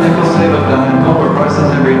 save a nickel, save a dime, lower prices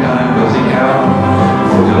every time, go see Cal.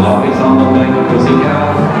 Or do lobbies on the link, go see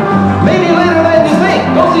Cal. Maybe later than you think,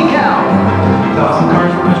 go see Cal. 1,000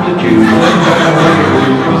 cars for us to choose, go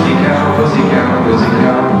see Cal, go see Cal, go see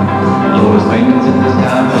Cal. Lowest maintenance in this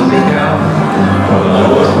town, go see Cal. For the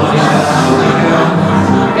lowest money down, go see Cal.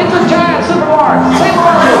 It's a giant supermarket. Save a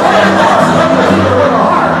lot of with a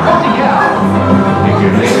heart. Go see Cal. If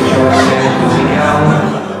you're late at short stand, go see Cal.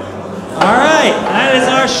 All right, that is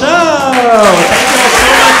our show. Thank you all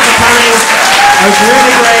so much for coming. It was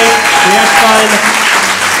really great. We had fun.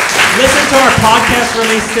 Listen to our podcast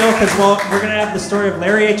release still, because we're going to have the story of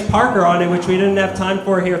Larry H. Parker on it, which we didn't have time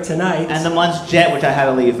for here tonight. And the Munch Jet, which I had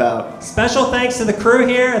to leave out. Special thanks to the crew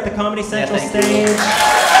here at the Comedy Central stage. You.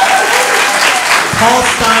 Paul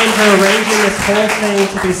Stein for arranging this whole thing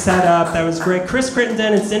to be set up. That was great. Chris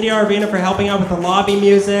Crittenden and Cindy Arvina for helping out with the lobby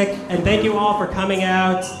music. And thank you all for coming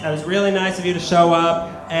out. That was really nice of you to show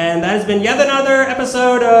up. And that has been yet another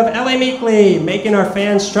episode of LA Meekly, making our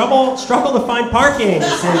fans struggle to find parking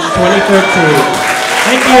since 2013.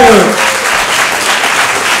 Thank you.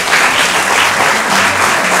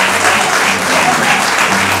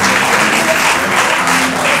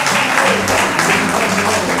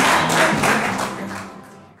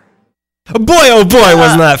 Boy, oh boy,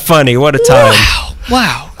 wasn't that funny. What a time.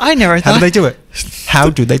 Wow. I never thought. How do they do it? How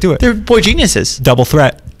do they do it? They're boy geniuses. Double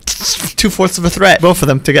threat. 2/4 of a threat. Both of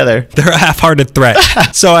them together. They're a half-hearted threat.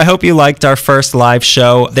 So I hope you liked our first live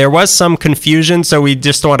show. There was some confusion, so we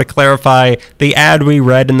just want to clarify the ad we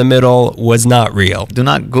read in the middle was not real. Do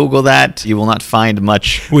not Google that. You will not find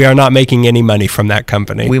much. We are not making any money from that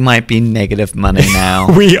company. We might be negative money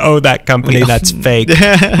now. We owe that company that's fake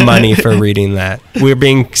money for reading that. We're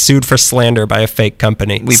being sued for slander by a fake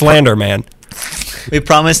company. Slander man. We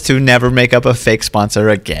promise to never make up a fake sponsor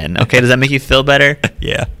again. Okay, does that make you feel better?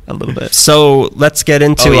 Yeah. A little bit. So let's get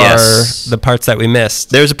into the parts that we missed.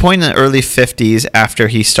 There was a point in the early 50s after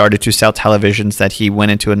he started to sell televisions that he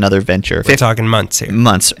went into another venture. We're talking months here.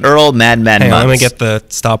 Months. Earl Madman Muntz. Let me get the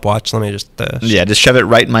stopwatch. Let me just... just shove it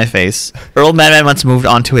right in my face. Earl Madman Muntz moved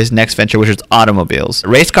on to his next venture, which was automobiles.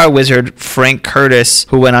 Race car wizard Frank Curtis,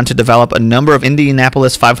 who went on to develop a number of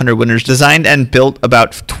Indianapolis 500 winners, designed and built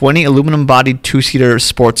about 20 aluminum-bodied two-seater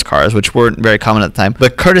sports cars, which weren't very common at the time.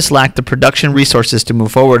 But Curtis lacked the production resources to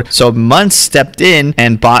move forward, so Muntz stepped in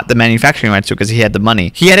and bought the manufacturing rights to it because he had the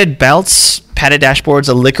money. He added belts, padded dashboards,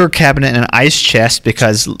 a liquor cabinet, and an ice chest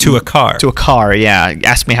because... To a car. To a car, yeah.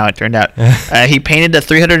 Ask me how it turned out. He painted the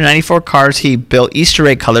 394 cars. He built Easter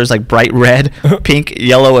egg colors like bright red, pink,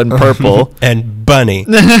 yellow, and purple. And bunny.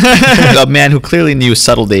 A man who clearly knew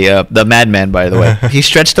subtlety, the madman, by the way. He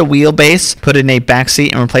stretched the wheelbase, put in a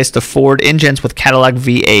backseat, and replaced the Ford engines with Cadillac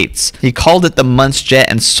V8s. He called it the Muntz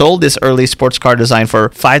Jet and sold this early sports car design for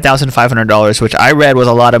 $5,500, which I read was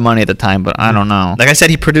a lot of money at the time, but I don't know. Like I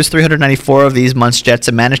said, he produced 394 of these Muntz Jets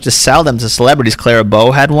and managed to sell them to celebrities. Clara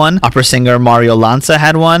Bow had one, opera singer Mario Lanza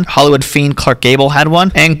had one, Hollywood fiend Clark Gable had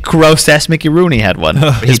one, and gross-ass Mickey Rooney had one.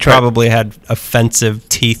 He probably had offensive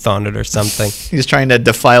teeth on it or something. He was trying to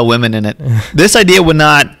defile women in it. This idea would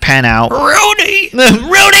not pan out. Rudy!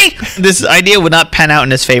 This idea would not pan out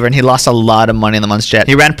in his favor, and he lost a lot of money on the Muntz Jet.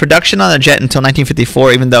 He ran production on the jet until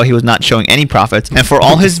 1954, even though he was not showing any profits. And for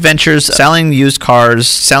all his ventures, selling used cars,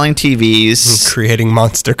 selling TVs, creating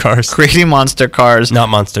monster cars, not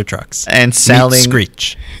monster trucks, and selling Meet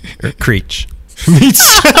Screech or Creech. Meet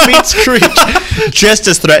Screech. Just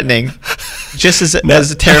as threatening. Just as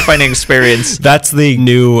a terrifying experience. That's the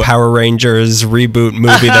new Power Rangers reboot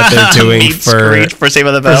movie that they're doing Meet Screech for Saved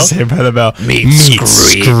by the Bell. Saved by the Bell. Meet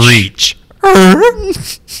Screech.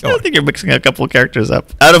 I think you're mixing a couple of characters up.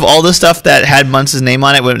 Out of all the stuff that had Muntz's name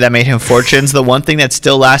on it that made him fortunes, the one thing that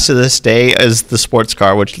still lasts to this day is the sports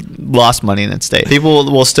car, which lost money in its day.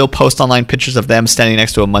 People will still post online pictures of them standing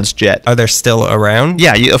next to a Muntz Jet. Are they still around?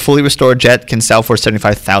 Yeah, a fully restored jet can sell for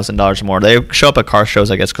 $75,000 or more. They show up at car shows,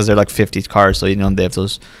 I guess, because they're like 50 cars, so they have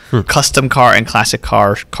those custom car and classic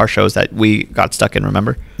car shows that we got stuck in,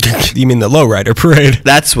 remember? You mean the Lowrider Parade?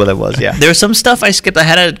 That's what it was, yeah. There was some stuff I skipped. I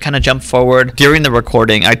had to kind of jump forward during the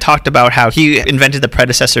recording. I talked about how he invented the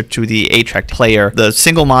predecessor to the 8-track player, the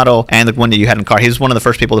single model and the one that you had in a car. He was one of the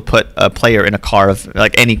first people to put a player in a car of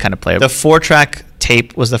like any kind of player. The 4-track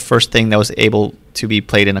tape was the first thing that was able to be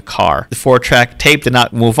played in a car. The 4-track tape did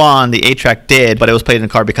not move on. The 8-track did, but it was played in a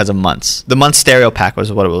car because of Muntz. The Muntz Stereo Pack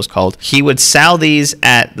was what it was called. He would sell these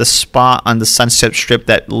at the spot on the Sunset Strip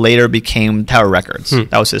that later became Tower Records.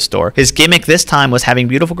 That was his store. His gimmick this time was having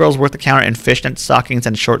beautiful girls work the counter in fishnet stockings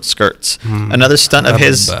and short skirts. Another stunt of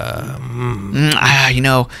his...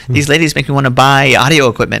 these ladies make me want to buy audio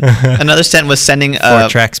equipment. Another stunt was sending... 4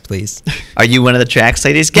 tracks, please. Are you one of the tracks,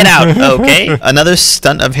 ladies? Get out. Okay. Another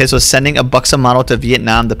stunt of his was sending a buxom model to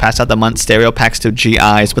Vietnam to pass out the Muntz stereo packs to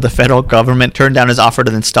GIs, but the federal government turned down his offer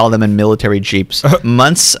to install them in military jeeps.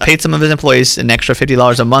 Muntz paid some of his employees an extra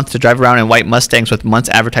 $50 a month to drive around in white Mustangs with Muntz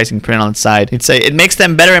advertising print on the side. He'd say, it makes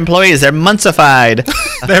them better employees. They're Muntzified.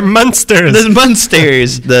 They're Munsters. They're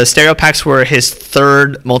Munsters. The stereo packs were his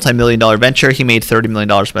third multi-million-dollar venture. He made $30 million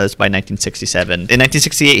by 1967. In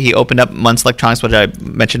 1968, he opened up Muntz Electronics, which I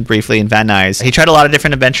mentioned briefly, in Van Nuys. He tried a lot of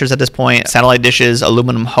different adventures at this point. Satellite dishes,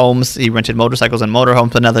 aluminum homes. He rented motorcycles and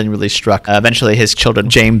motorhomes, but nothing really struck. Eventually, his children,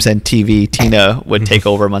 James and Tina, would take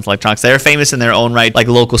over Muntz Electronics. They're famous in their own right, like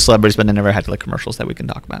local celebrities, but they never had like commercials that we can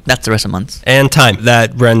talk about. That's the rest of Muntz. And time.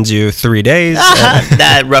 That runs you 3 days.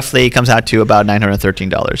 That roughly comes out to about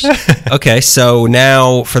 $913. Okay, so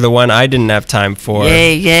now for the one I didn't have time for.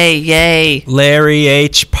 Yay. Larry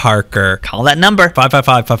H. Parker. Call that number.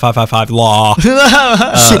 555-5555 law.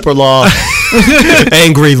 Super law.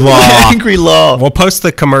 Angry law. Angry law. We'll post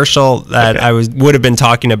the commercial that I would have been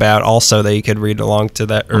talking about also that you could read along to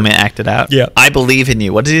that. I'm going to act it out. Yeah. I believe in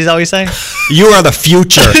you. What does he always say? You are the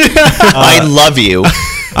future. I love you.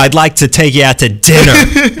 I'd like to take you out to dinner.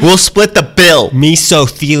 We'll split the bill.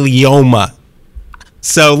 Mesothelioma.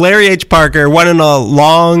 So Larry H. Parker, one in a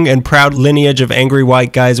long and proud lineage of angry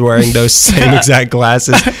white guys wearing those same exact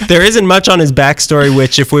glasses. There isn't much on his backstory,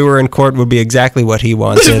 which if we were in court would be exactly what he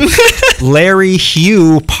wanted. Larry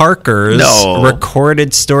Hugh Parker's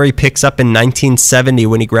recorded story picks up in 1970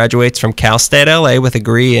 when he graduates from Cal State LA with a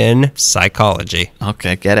degree in psychology.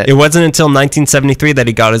 Okay, get it. It wasn't until 1973 that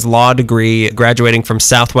he got his law degree, graduating from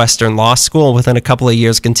Southwestern Law School. Within a couple of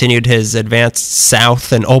years, continued his advanced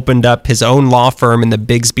south and opened up his own law firm in the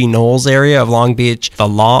Bixby Knolls area of Long Beach, the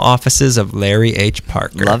law offices of Larry H.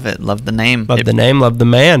 Parker. Love it. Love the name. Love the name. Love the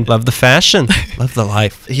man. Love the fashion. Love the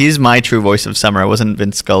life. He's my true voice of summer. It wasn't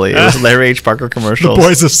Vince Scully. It was Larry H. Parker commercials. The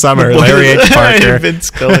boys of summer. Larry H. Parker. Vince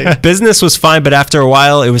Scully. Business was fine, but after a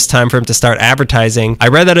while, it was time for him to start advertising. I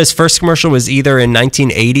read that his first commercial was either in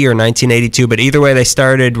 1980 or 1982, but either way, they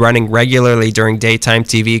started running regularly during daytime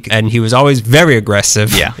TV, and he was always very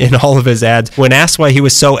aggressive in all of his ads. When asked why he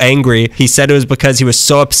was so angry, he said it was because he was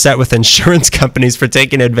so upset with insurance companies for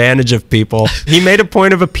taking advantage of people. He made a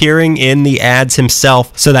point of appearing in the ads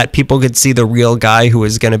himself so that people could see the real guy who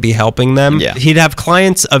was going to be helping them. Yeah. He'd have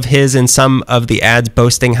clients of his in some of the ads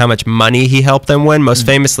boasting how much money he helped them win. Most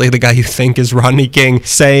famously, the guy you think is Rodney King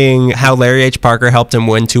saying how Larry H. Parker helped him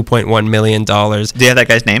win $2.1 million. Do you have that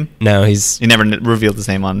guy's name? No, He never revealed his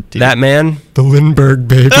name on TV. that man, the Lindbergh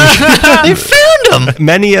baby. They found him.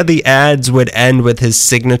 Many of the ads would end with his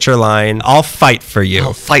signature line, "I'll fight for you."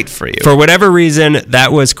 I'll fight for you. For whatever reason,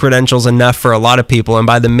 that was credentials enough for a lot of people, and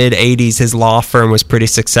by the mid-'80s, his law firm was pretty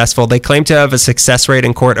successful. They claimed to have a success rate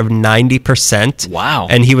in court of 90%. Wow.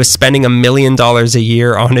 And he was spending $1 million a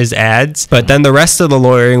year on his ads. But then the rest of the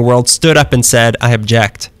lawyering world stood up and said, "I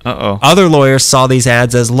object." Uh-oh. Other lawyers saw these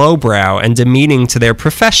ads as lowbrow and demeaning to their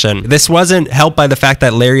profession. This wasn't helped by the fact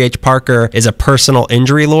that Larry H. Parker is a personal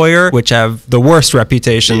injury lawyer, which have the worst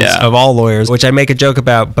reputations of all lawyers, which I make a joke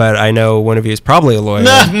about, but I know one of you is probably a lawyer.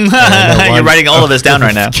 You're writing all of this down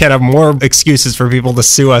right now. Can't have more excuses for people to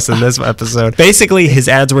sue us in this episode. Basically, his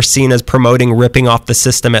ads were seen as promoting ripping off the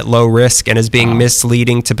system at low risk and as being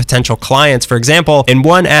misleading to potential clients. For example, in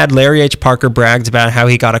one ad, Larry H. Parker bragged about how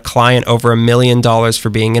he got a client over $1 million for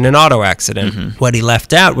being in an auto accident. What he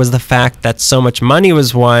left out was the fact that so much money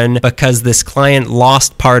was won because this client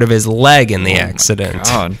lost part of his leg in the accident.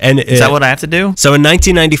 God. And Is that what I have to do? So in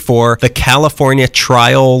 1994, the California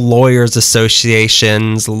Trial Lawyers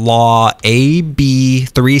Association's Law AB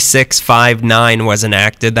 3659 was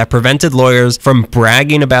enacted that prevented lawyers from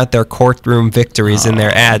bragging about their courtroom victories in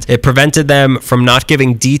their ads. It prevented them from not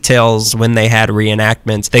giving details when they had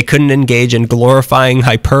reenactments. They couldn't engage in glorifying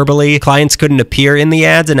hyperbole. Clients couldn't appear in the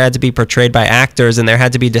ads and had to be portrayed by actors, and there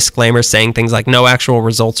had to be disclaimers saying things like no actual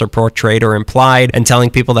results are portrayed or implied, and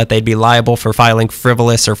telling people that they'd be liable for filing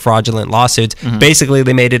frivolous or fraudulent lawsuits. Basically,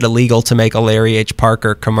 they made it illegal to make a Larry H.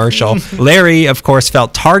 Parker commercial. Larry, of course,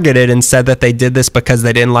 felt targeted and said that they did this because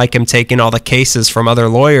they didn't like him taking all the cases from other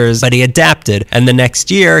lawyers, but he adapted, and the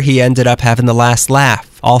next year, he ended up having the last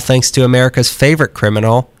laugh, all thanks to America's favorite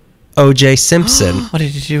criminal, O.J. Simpson. What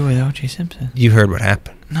did you do with O.J. Simpson? You heard what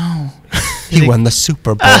happened. No. He won the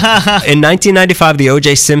Super Bowl. In 1995, the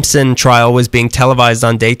O.J. Simpson trial was being televised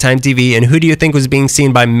on daytime TV, and who do you think was being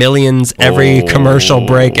seen by millions every commercial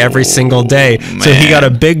break every single day? So he got a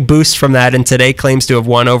big boost from that, and today claims to have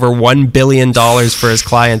won over $1 billion for his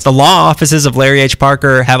clients. The law offices of Larry H.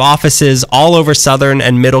 Parker have offices all over Southern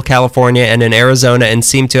and Middle California and in Arizona, and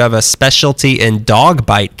seem to have a specialty in dog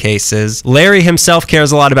bite cases. Larry himself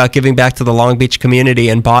cares a lot about giving back to the Long Beach community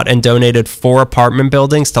and bought and donated 4 apartment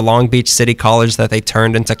buildings to Long Beach City College that they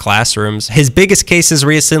turned into classrooms. His biggest cases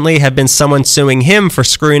recently have been someone suing him for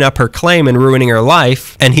screwing up her claim and ruining her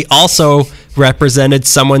life, and he also represented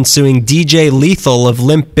someone suing DJ Lethal of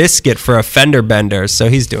Limp Bizkit for a fender bender, so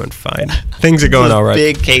he's doing fine. Things are going all right.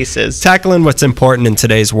 Big cases. Tackling what's important in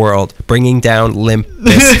today's world, bringing down Limp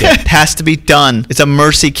Bizkit. It has to be done. It's a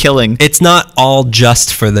mercy killing. It's not all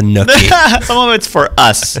just for the nookie. Some of it's for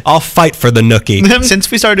us. I'll fight for the nookie.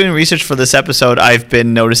 Since we started doing research for this episode, I've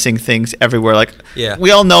been noticing things everywhere. Like, Yeah.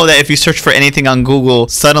 we all know that if you search for anything on Google,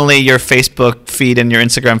 suddenly your Facebook feed and your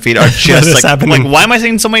Instagram feed are This just happening. like, why am I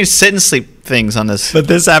seeing so many sit and sleep things on this? But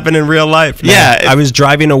this happened in real life. Yeah. I was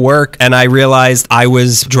driving to work and I realized I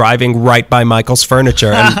was driving right by Michael's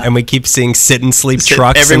Furniture, and we keep seeing sit and sleep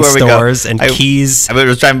trucks and everywhere we go. stores and keys. I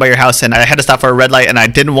was driving by your house and I had to stop for a red light and I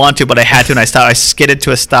didn't want to, but I had to, and I stopped. I skidded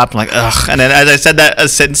to a stop. I'm like, ugh. And then as I said that, a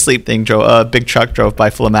sit and sleep thing drove, a big truck drove by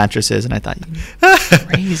full of mattresses, and I thought,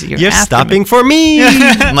 crazy. You're after stopping me. for me.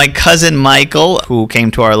 My cousin Michael, who came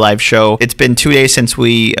to our live show, it's been 2 days since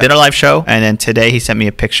we did our live show, and then today he sent me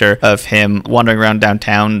a picture of him wandering around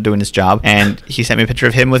downtown doing his job, and he sent me a picture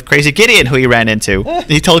of him with Crazy Gideon, who he ran into.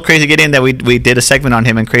 He told Crazy Gideon that we did a segment on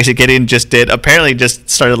him, and Crazy Gideon apparently just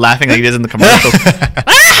started laughing like he does in the commercial.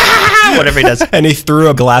 Whatever he does. And he threw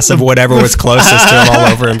a glass of whatever was closest to him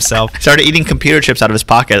all over himself. Started eating computer chips out of his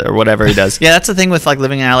pocket or whatever he does. Yeah, that's the thing with like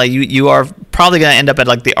living in LA. You are probably going to end up at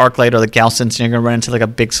like the ArcLight or the Galsons, and you're going to run into like a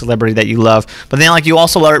big celebrity that you love. But then like you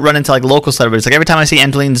also run into like local celebrities. Like every time I see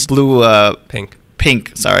Angeline's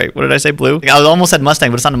Pink, sorry. What did I say? Blue? I almost said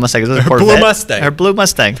Mustang, but it's not a Mustang. It's a Corvette. Blue Mustang. Her blue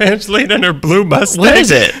Mustang. Angelina and her blue Mustang. What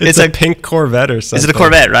is it? It's a pink Corvette or something. Is it a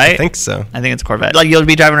Corvette, right? I think so. I think it's a Corvette. Like you'll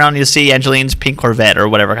be driving around and you'll see Angeline's pink Corvette or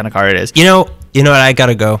whatever kind of car it is. You know what? I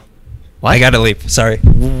gotta go. What? I gotta leave. Sorry.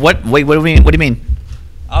 What? Wait, what do you mean?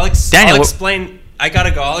 I'll Daniel, explain. I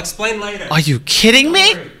gotta go. I'll explain later. Are you kidding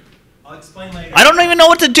me? I'll explain later. I don't even know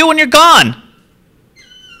what to do when you're gone.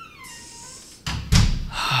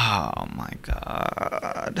 Oh my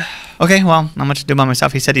god. Okay, well, not much to do by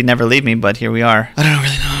myself. He said he'd never leave me, but here we are. I don't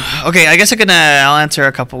really know Okay, I guess I'll answer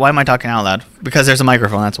a couple. Why am I talking out loud? Because there's a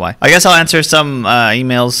microphone, that's why. I guess I'll answer some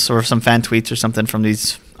emails or some fan tweets or something from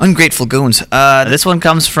these ungrateful goons. This one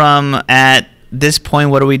comes from at this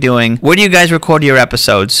point, what are we doing? Where do you guys record your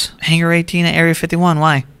episodes? Hangar 18 at Area 51,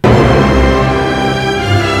 why?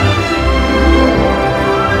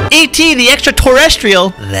 E.T. the extraterrestrial.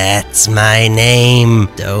 That's my name.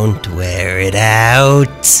 Don't wear it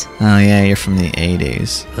out. Oh yeah, you're from the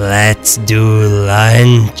 80s. Let's do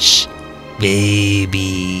lunch,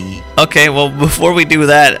 baby. Okay, well, before we do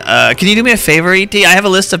that, can you do me a favor, E.T.? I have a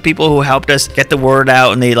list of people who helped us get the word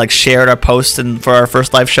out, and they like shared our post for our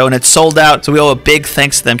first live show, and it's sold out, so we owe a big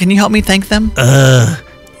thanks to them. Can you help me thank them?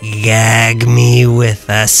 Gag me with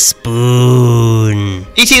a spoon.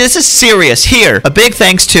 E.T., this is serious. Here, a big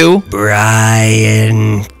thanks to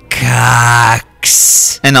Brian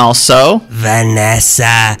Cox. And also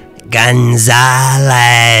Vanessa Gonzalez.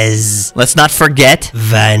 Let's not forget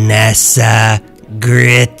Vanessa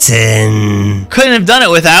Gritton. Couldn't have done it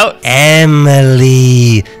without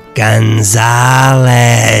Emily Gonzalez.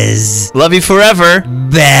 Love you forever.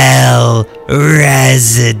 Bell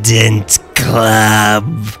Resident Club.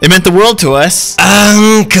 It meant the world to us.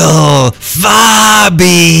 Uncle Fabi.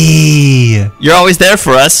 You're always there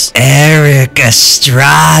for us. Eric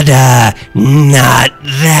Estrada. Not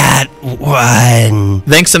that one.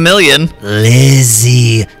 Thanks a million.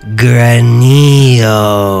 Lizzie Granillo.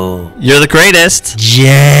 You're the greatest.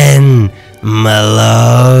 Jen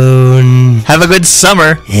Malone. Have a good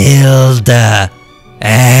summer. Hilda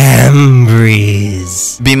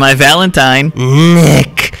Ambries. Be my Valentine.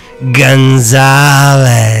 Nick Gonzalez.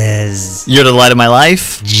 You're the light of my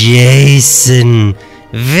life. Jason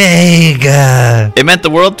Vega. It meant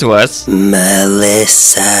the world to us.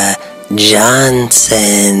 Melissa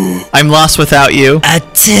Johnson. I'm lost without you.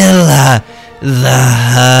 Attila the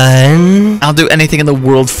Hun. I'll do anything in the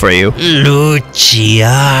world for you. Luciano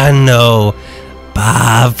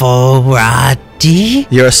Pavarotti.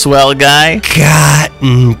 You're a swell guy.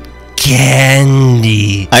 Cotton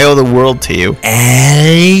Candy. I owe the world to you.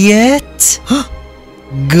 Elliot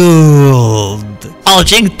Gould. Oh,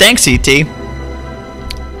 Jing, thanks, E.T.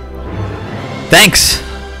 Thanks.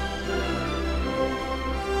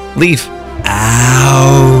 Leave.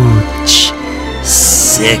 Ouch.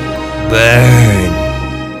 Sick burn.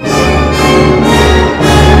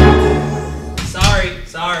 Sorry.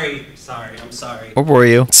 I'm sorry. What were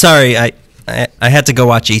you? Sorry, I had to go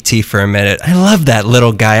watch E.T. for a minute. I love that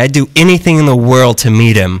little guy. I'd do anything in the world to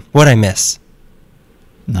meet him. What'd I miss?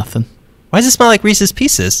 Nothing. Why does it smell like Reese's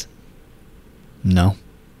Pieces? No.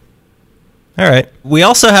 All right. We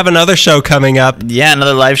also have another show coming up. Yeah,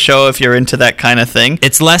 another live show if you're into that kind of thing.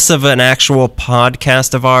 It's less of an actual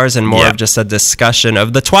podcast of ours and more of just a discussion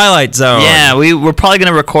of the Twilight Zone. Yeah, we're probably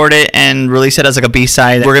going to record it and release it as like a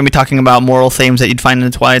B-side. We're going to be talking about moral themes that you'd find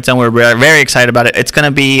in the Twilight Zone. We're very excited about it. It's going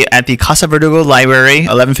to be at the Casa Verdugo Library,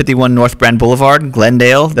 1151 North Brand Boulevard,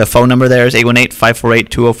 Glendale. The phone number there is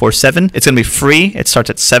 818-548-2047. It's going to be free. It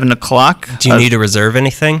starts at 7 o'clock. Do you need to reserve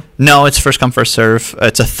anything? No, it's first come, first serve.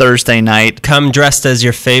 It's a Thursday night. Come dressed as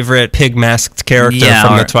your favorite pig-masked character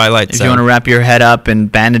from the Twilight Zone. If you want to wrap your head up in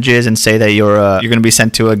bandages and say that you're going to be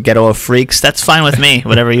sent to a ghetto of freaks, that's fine with me.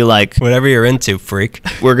 Whatever you like. Whatever you're into, freak.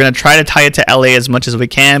 We're going to try to tie it to LA as much as we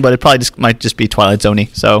can, but it probably might just be Twilight Zone-y,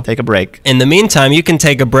 so take a break. In the meantime, you can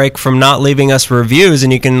take a break from not leaving us reviews,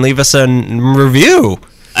 and you can leave us a review.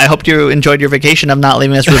 I hope you enjoyed your vacation of not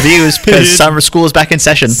leaving us reviews because summer school is back in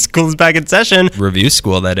session. School is back in session. Review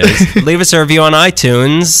school, that is. Leave us a review on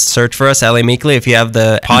iTunes. Search for us, L.A. Meekly. If you have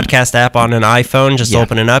the podcast app on an iPhone, just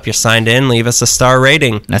open it up. You're signed in. Leave us a star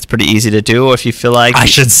rating. That's pretty easy to do if you feel like... I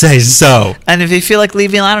should say so. And if you feel like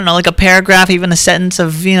leaving, I don't know, like a paragraph, even a sentence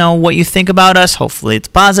of, what you think about us. Hopefully it's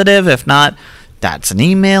positive. If not, that's an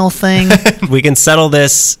email thing. We can settle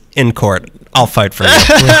this in court. I'll fight for you.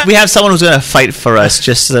 We have someone who's going to fight for us,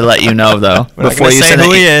 just to let you know, though. Before you say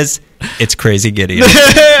who he is, it's Crazy Gideon.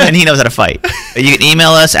 And he knows how to fight. You can email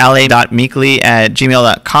us,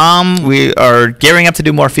 la.meekly@gmail.com. We are gearing up to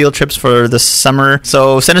do more field trips for the summer.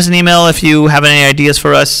 So send us an email if you have any ideas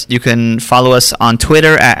for us. You can follow us on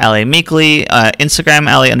Twitter at LA_Meekly, Instagram,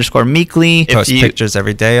 LA_Meekly. Post pictures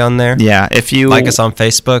every day on there. Yeah. If you like us on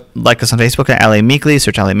Facebook. Like us on Facebook at LA_Meekly.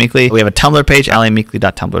 Search LA_Meekly. We have a Tumblr page,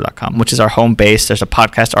 lameekly.tumblr.com, which is our home base. There's a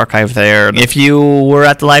podcast archive there. If you were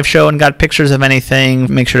at the live show and got pictures of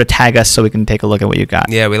anything, make sure to tag us so we can take a look at what you got.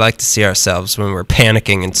 Yeah, we like to see ourselves. when we were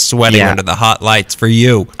panicking and sweating under the hot lights for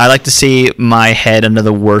you. I like to see my head under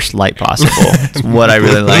the worst light possible. It's what I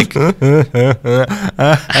really like.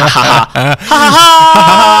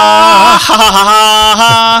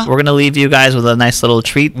 We're going to leave you guys with a nice little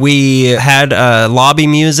treat. We had lobby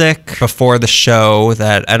music before the show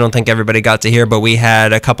that I don't think everybody got to hear, but we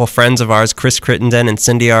had a couple friends of ours, Chris Crittenden and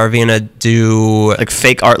Cindy Arvina, do like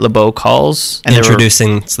fake Art Laboe calls. And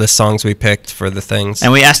introducing the songs we picked for the things.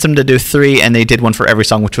 And we asked them to do 3, and they did one for every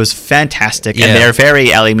song, which was fantastic. Yeah. And they're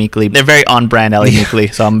very Ally Meekley. They're very on-brand Ally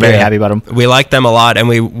Meekley, so I'm very happy about them. We like them a lot, and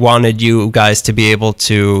we wanted you guys to be able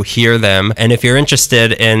to hear them. And if you're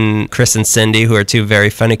interested in Chris and Cindy, who are 2 very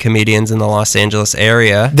funny comedians in the Los Angeles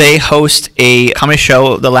area, they host a comedy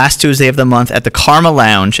show the last Tuesday of the month at the Karma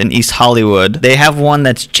Lounge in East Hollywood. They have one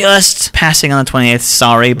that's just passing on the 28th,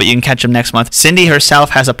 sorry, but you can catch them next month. Cindy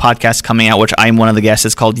herself has a podcast coming out, which I'm one of the guests.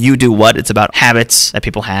 It's called You Do What? It's about habits that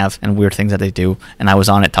people have and weird things that they do. And I was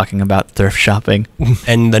on it talking about thrift shopping.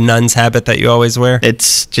 And the nun's habit that you always wear?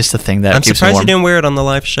 It's just a thing that I'm keeps surprised me warm. you didn't wear it on the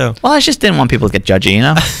live show. Well, I just didn't want people to get judgy, you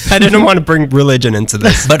know? I didn't want to bring religion into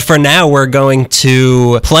this. But for now, we're going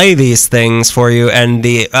to play these things for you. And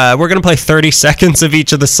we're going to play 30 seconds of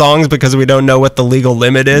each of the songs because we don't know what the legal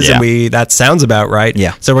limit is. Yeah. And that sounds about right.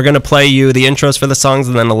 Yeah. So we're going to play you the intros for the songs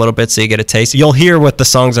and then a little bit so you get a taste. You'll hear what the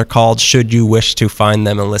songs are called should you wish to find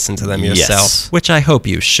them and listen to them yourself, which I hope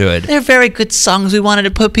you should. They're very good songs. We wanted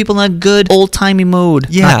to put people in a good old-timey mood.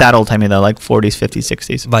 Yeah. Not that old-timey, though, like 40s, 50s,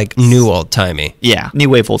 60s. Like new old-timey. Yeah, new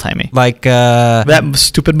wave old-timey. Like that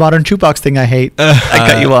stupid modern jukebox thing I hate. I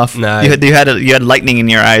cut you off. No. You had lightning in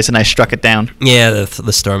your eyes and I struck it down. Yeah,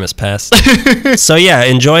 the storm has passed. So yeah,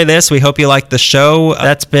 enjoy this. We hope you like the show.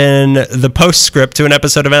 That's been the postscript to an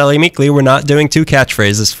episode of Ally Meekley. We're not doing 2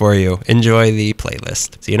 catchphrases for you. Enjoy the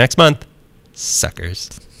playlist. See you next month. Suckers.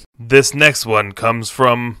 This next one comes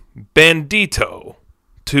from Bandito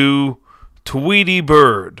to Tweety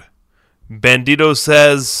Bird. Bandito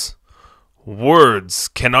says, "Words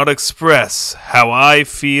cannot express how I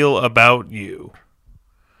feel about you."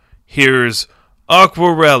 Here's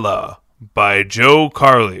Aquarella by Joe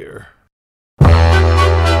Carlier.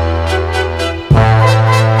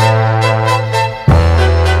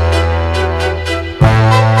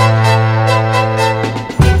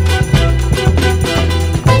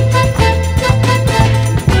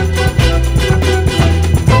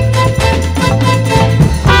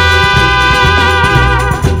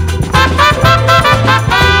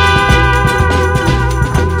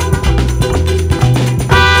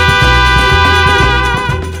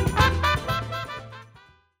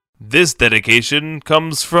 This dedication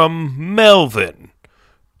comes from Melvin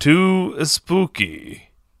to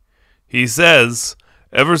Spooky. He says,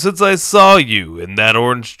 "Ever since I saw you in that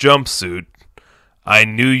orange jumpsuit, I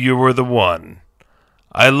knew you were the one.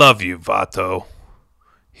 I love you, Vato."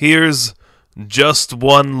 Here's Just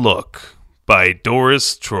One Look by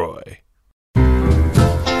Doris Troy.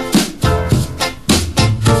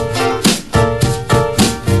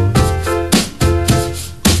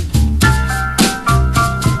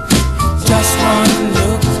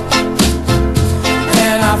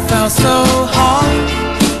 So hard,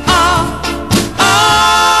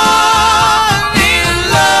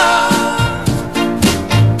 in love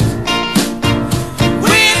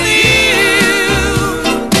with you.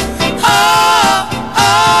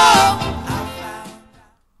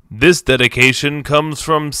 This dedication comes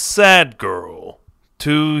from Sad Girl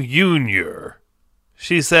to Junior.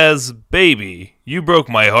 She says, "Baby, you broke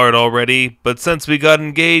my heart already, but since we got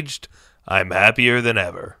engaged, I'm happier than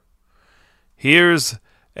ever." Here's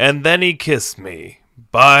And Then He Kissed Me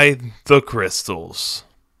by The Crystals.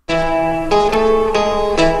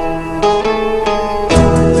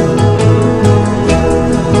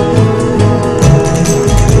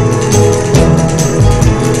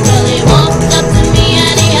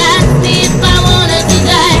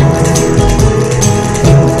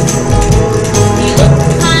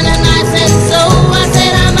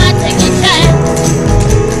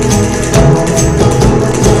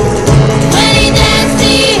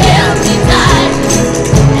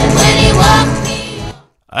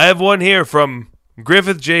 I have one here from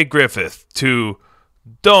Griffith J. Griffith to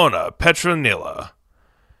Donna Petronilla.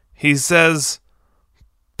 He says,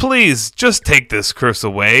 "Please, just take this curse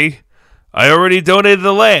away. I already donated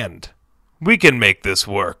the land. We can make this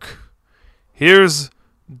work." Here's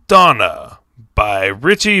Donna by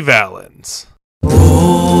Richie Valens.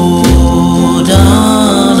 Oh,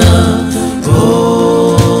 Donna,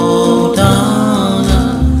 oh,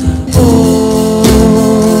 Donna,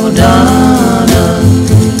 oh, Donna.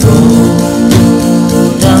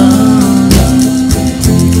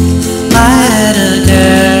 I had a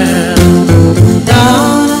girl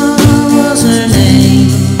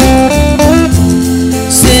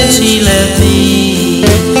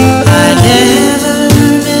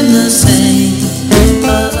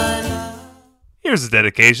Here's a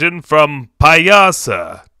dedication from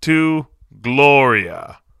Payasa to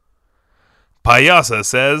Gloria. Payasa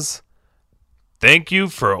says, "Thank you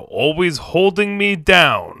for always holding me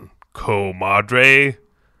down, comadre.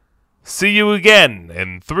 See you again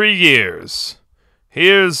in 3 years.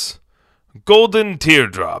 Here's Golden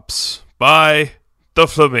Teardrops by the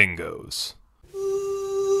Flamingos."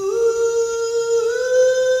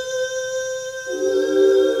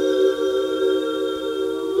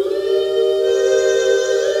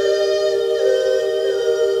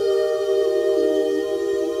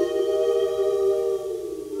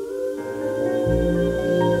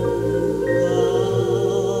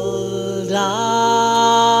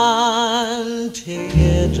 Golden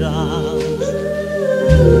teardrops,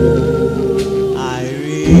 I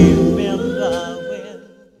remember when.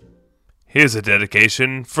 Here's a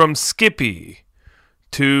dedication from Skippy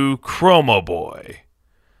to Chromo Boy.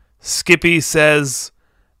 Skippy says,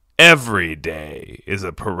 "Every day is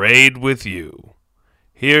a parade with you."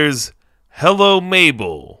 Here's Hello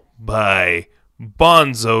Mabel by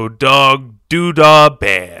Bonzo Dog Doodah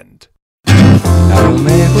Band. Hello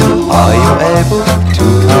Mabel, are you able to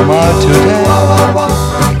come out today?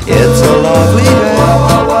 It's a lovely day,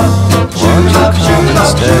 won't you come and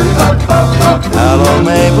stay? Hello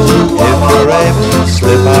Mabel, if you're able,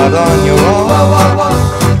 slip out on your own.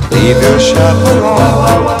 Leave your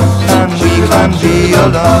chaperone, and we can be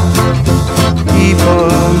alone. People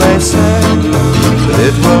may say that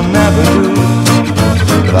it will never do,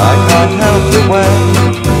 but I can't help the way.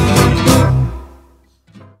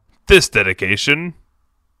 This dedication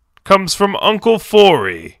comes from Uncle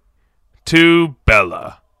Forey to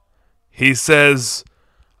Bella. He says,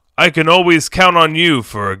 "I can always count on you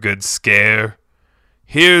for a good scare."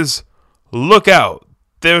 Here's Look Out,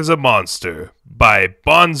 There's a Monster by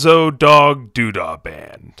Bonzo Dog Doodah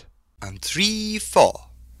Band. And 3, 4.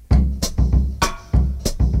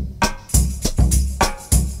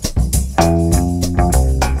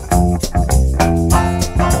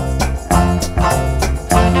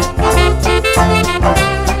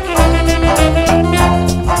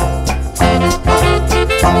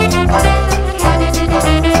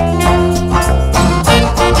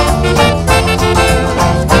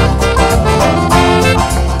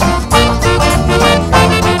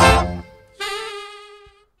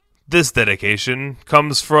 This dedication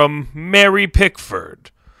comes from Mary Pickford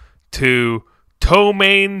to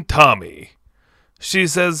Tomaine Tommy. She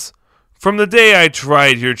says, "From the day I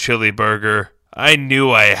tried your chili burger, I knew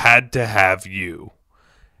I had to have you.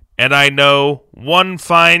 And I know one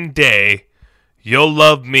fine day you'll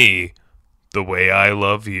love me the way I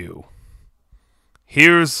love you."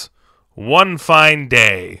 Here's One Fine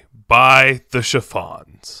Day by the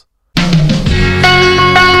Chiffons.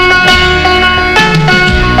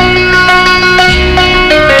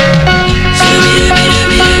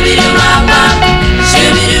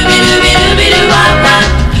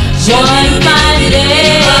 One fine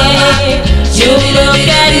day, you look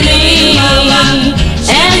at me,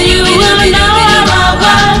 and you will know I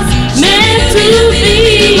was meant to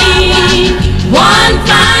be. One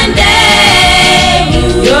fine day,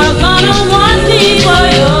 you're gonna want me for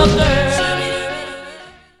your girl.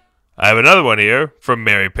 I have another one here from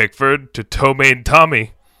Mary Pickford to Tomaine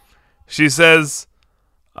Tommy. She says,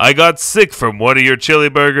 "I got sick from one of your chili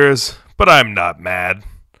burgers, but I'm not mad.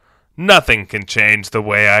 Nothing can change the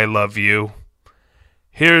way I love you."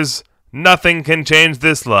 Here's Nothing Can Change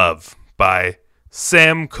This Love by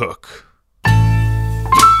Sam Cooke.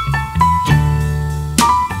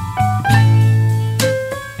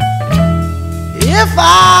 If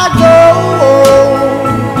I go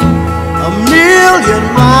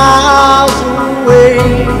 1,000,000 miles away,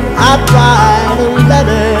 I'd write a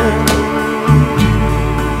letter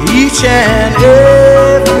each and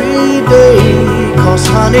every day. 'Cause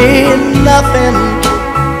honey, nothing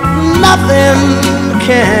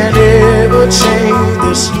can ever change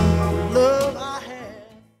this love I have.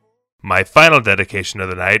 My final dedication of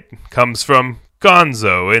the night comes from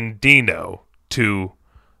Gonzo and Dino to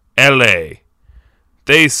LA.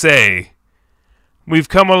 They say, "We've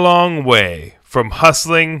come a long way from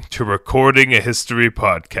hustling to recording a history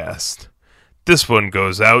podcast. This one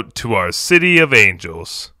goes out to our city of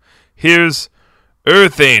angels. Here's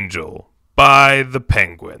Earth Angel by the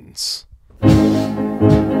Penguins."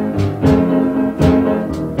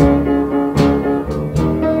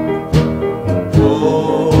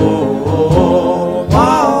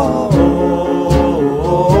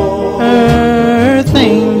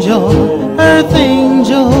 Earth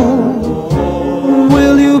angel,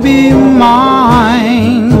 will you be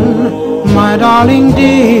mine, my darling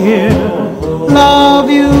dear? Love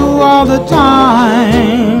you all the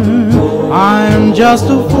time. I'm just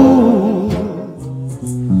a fool.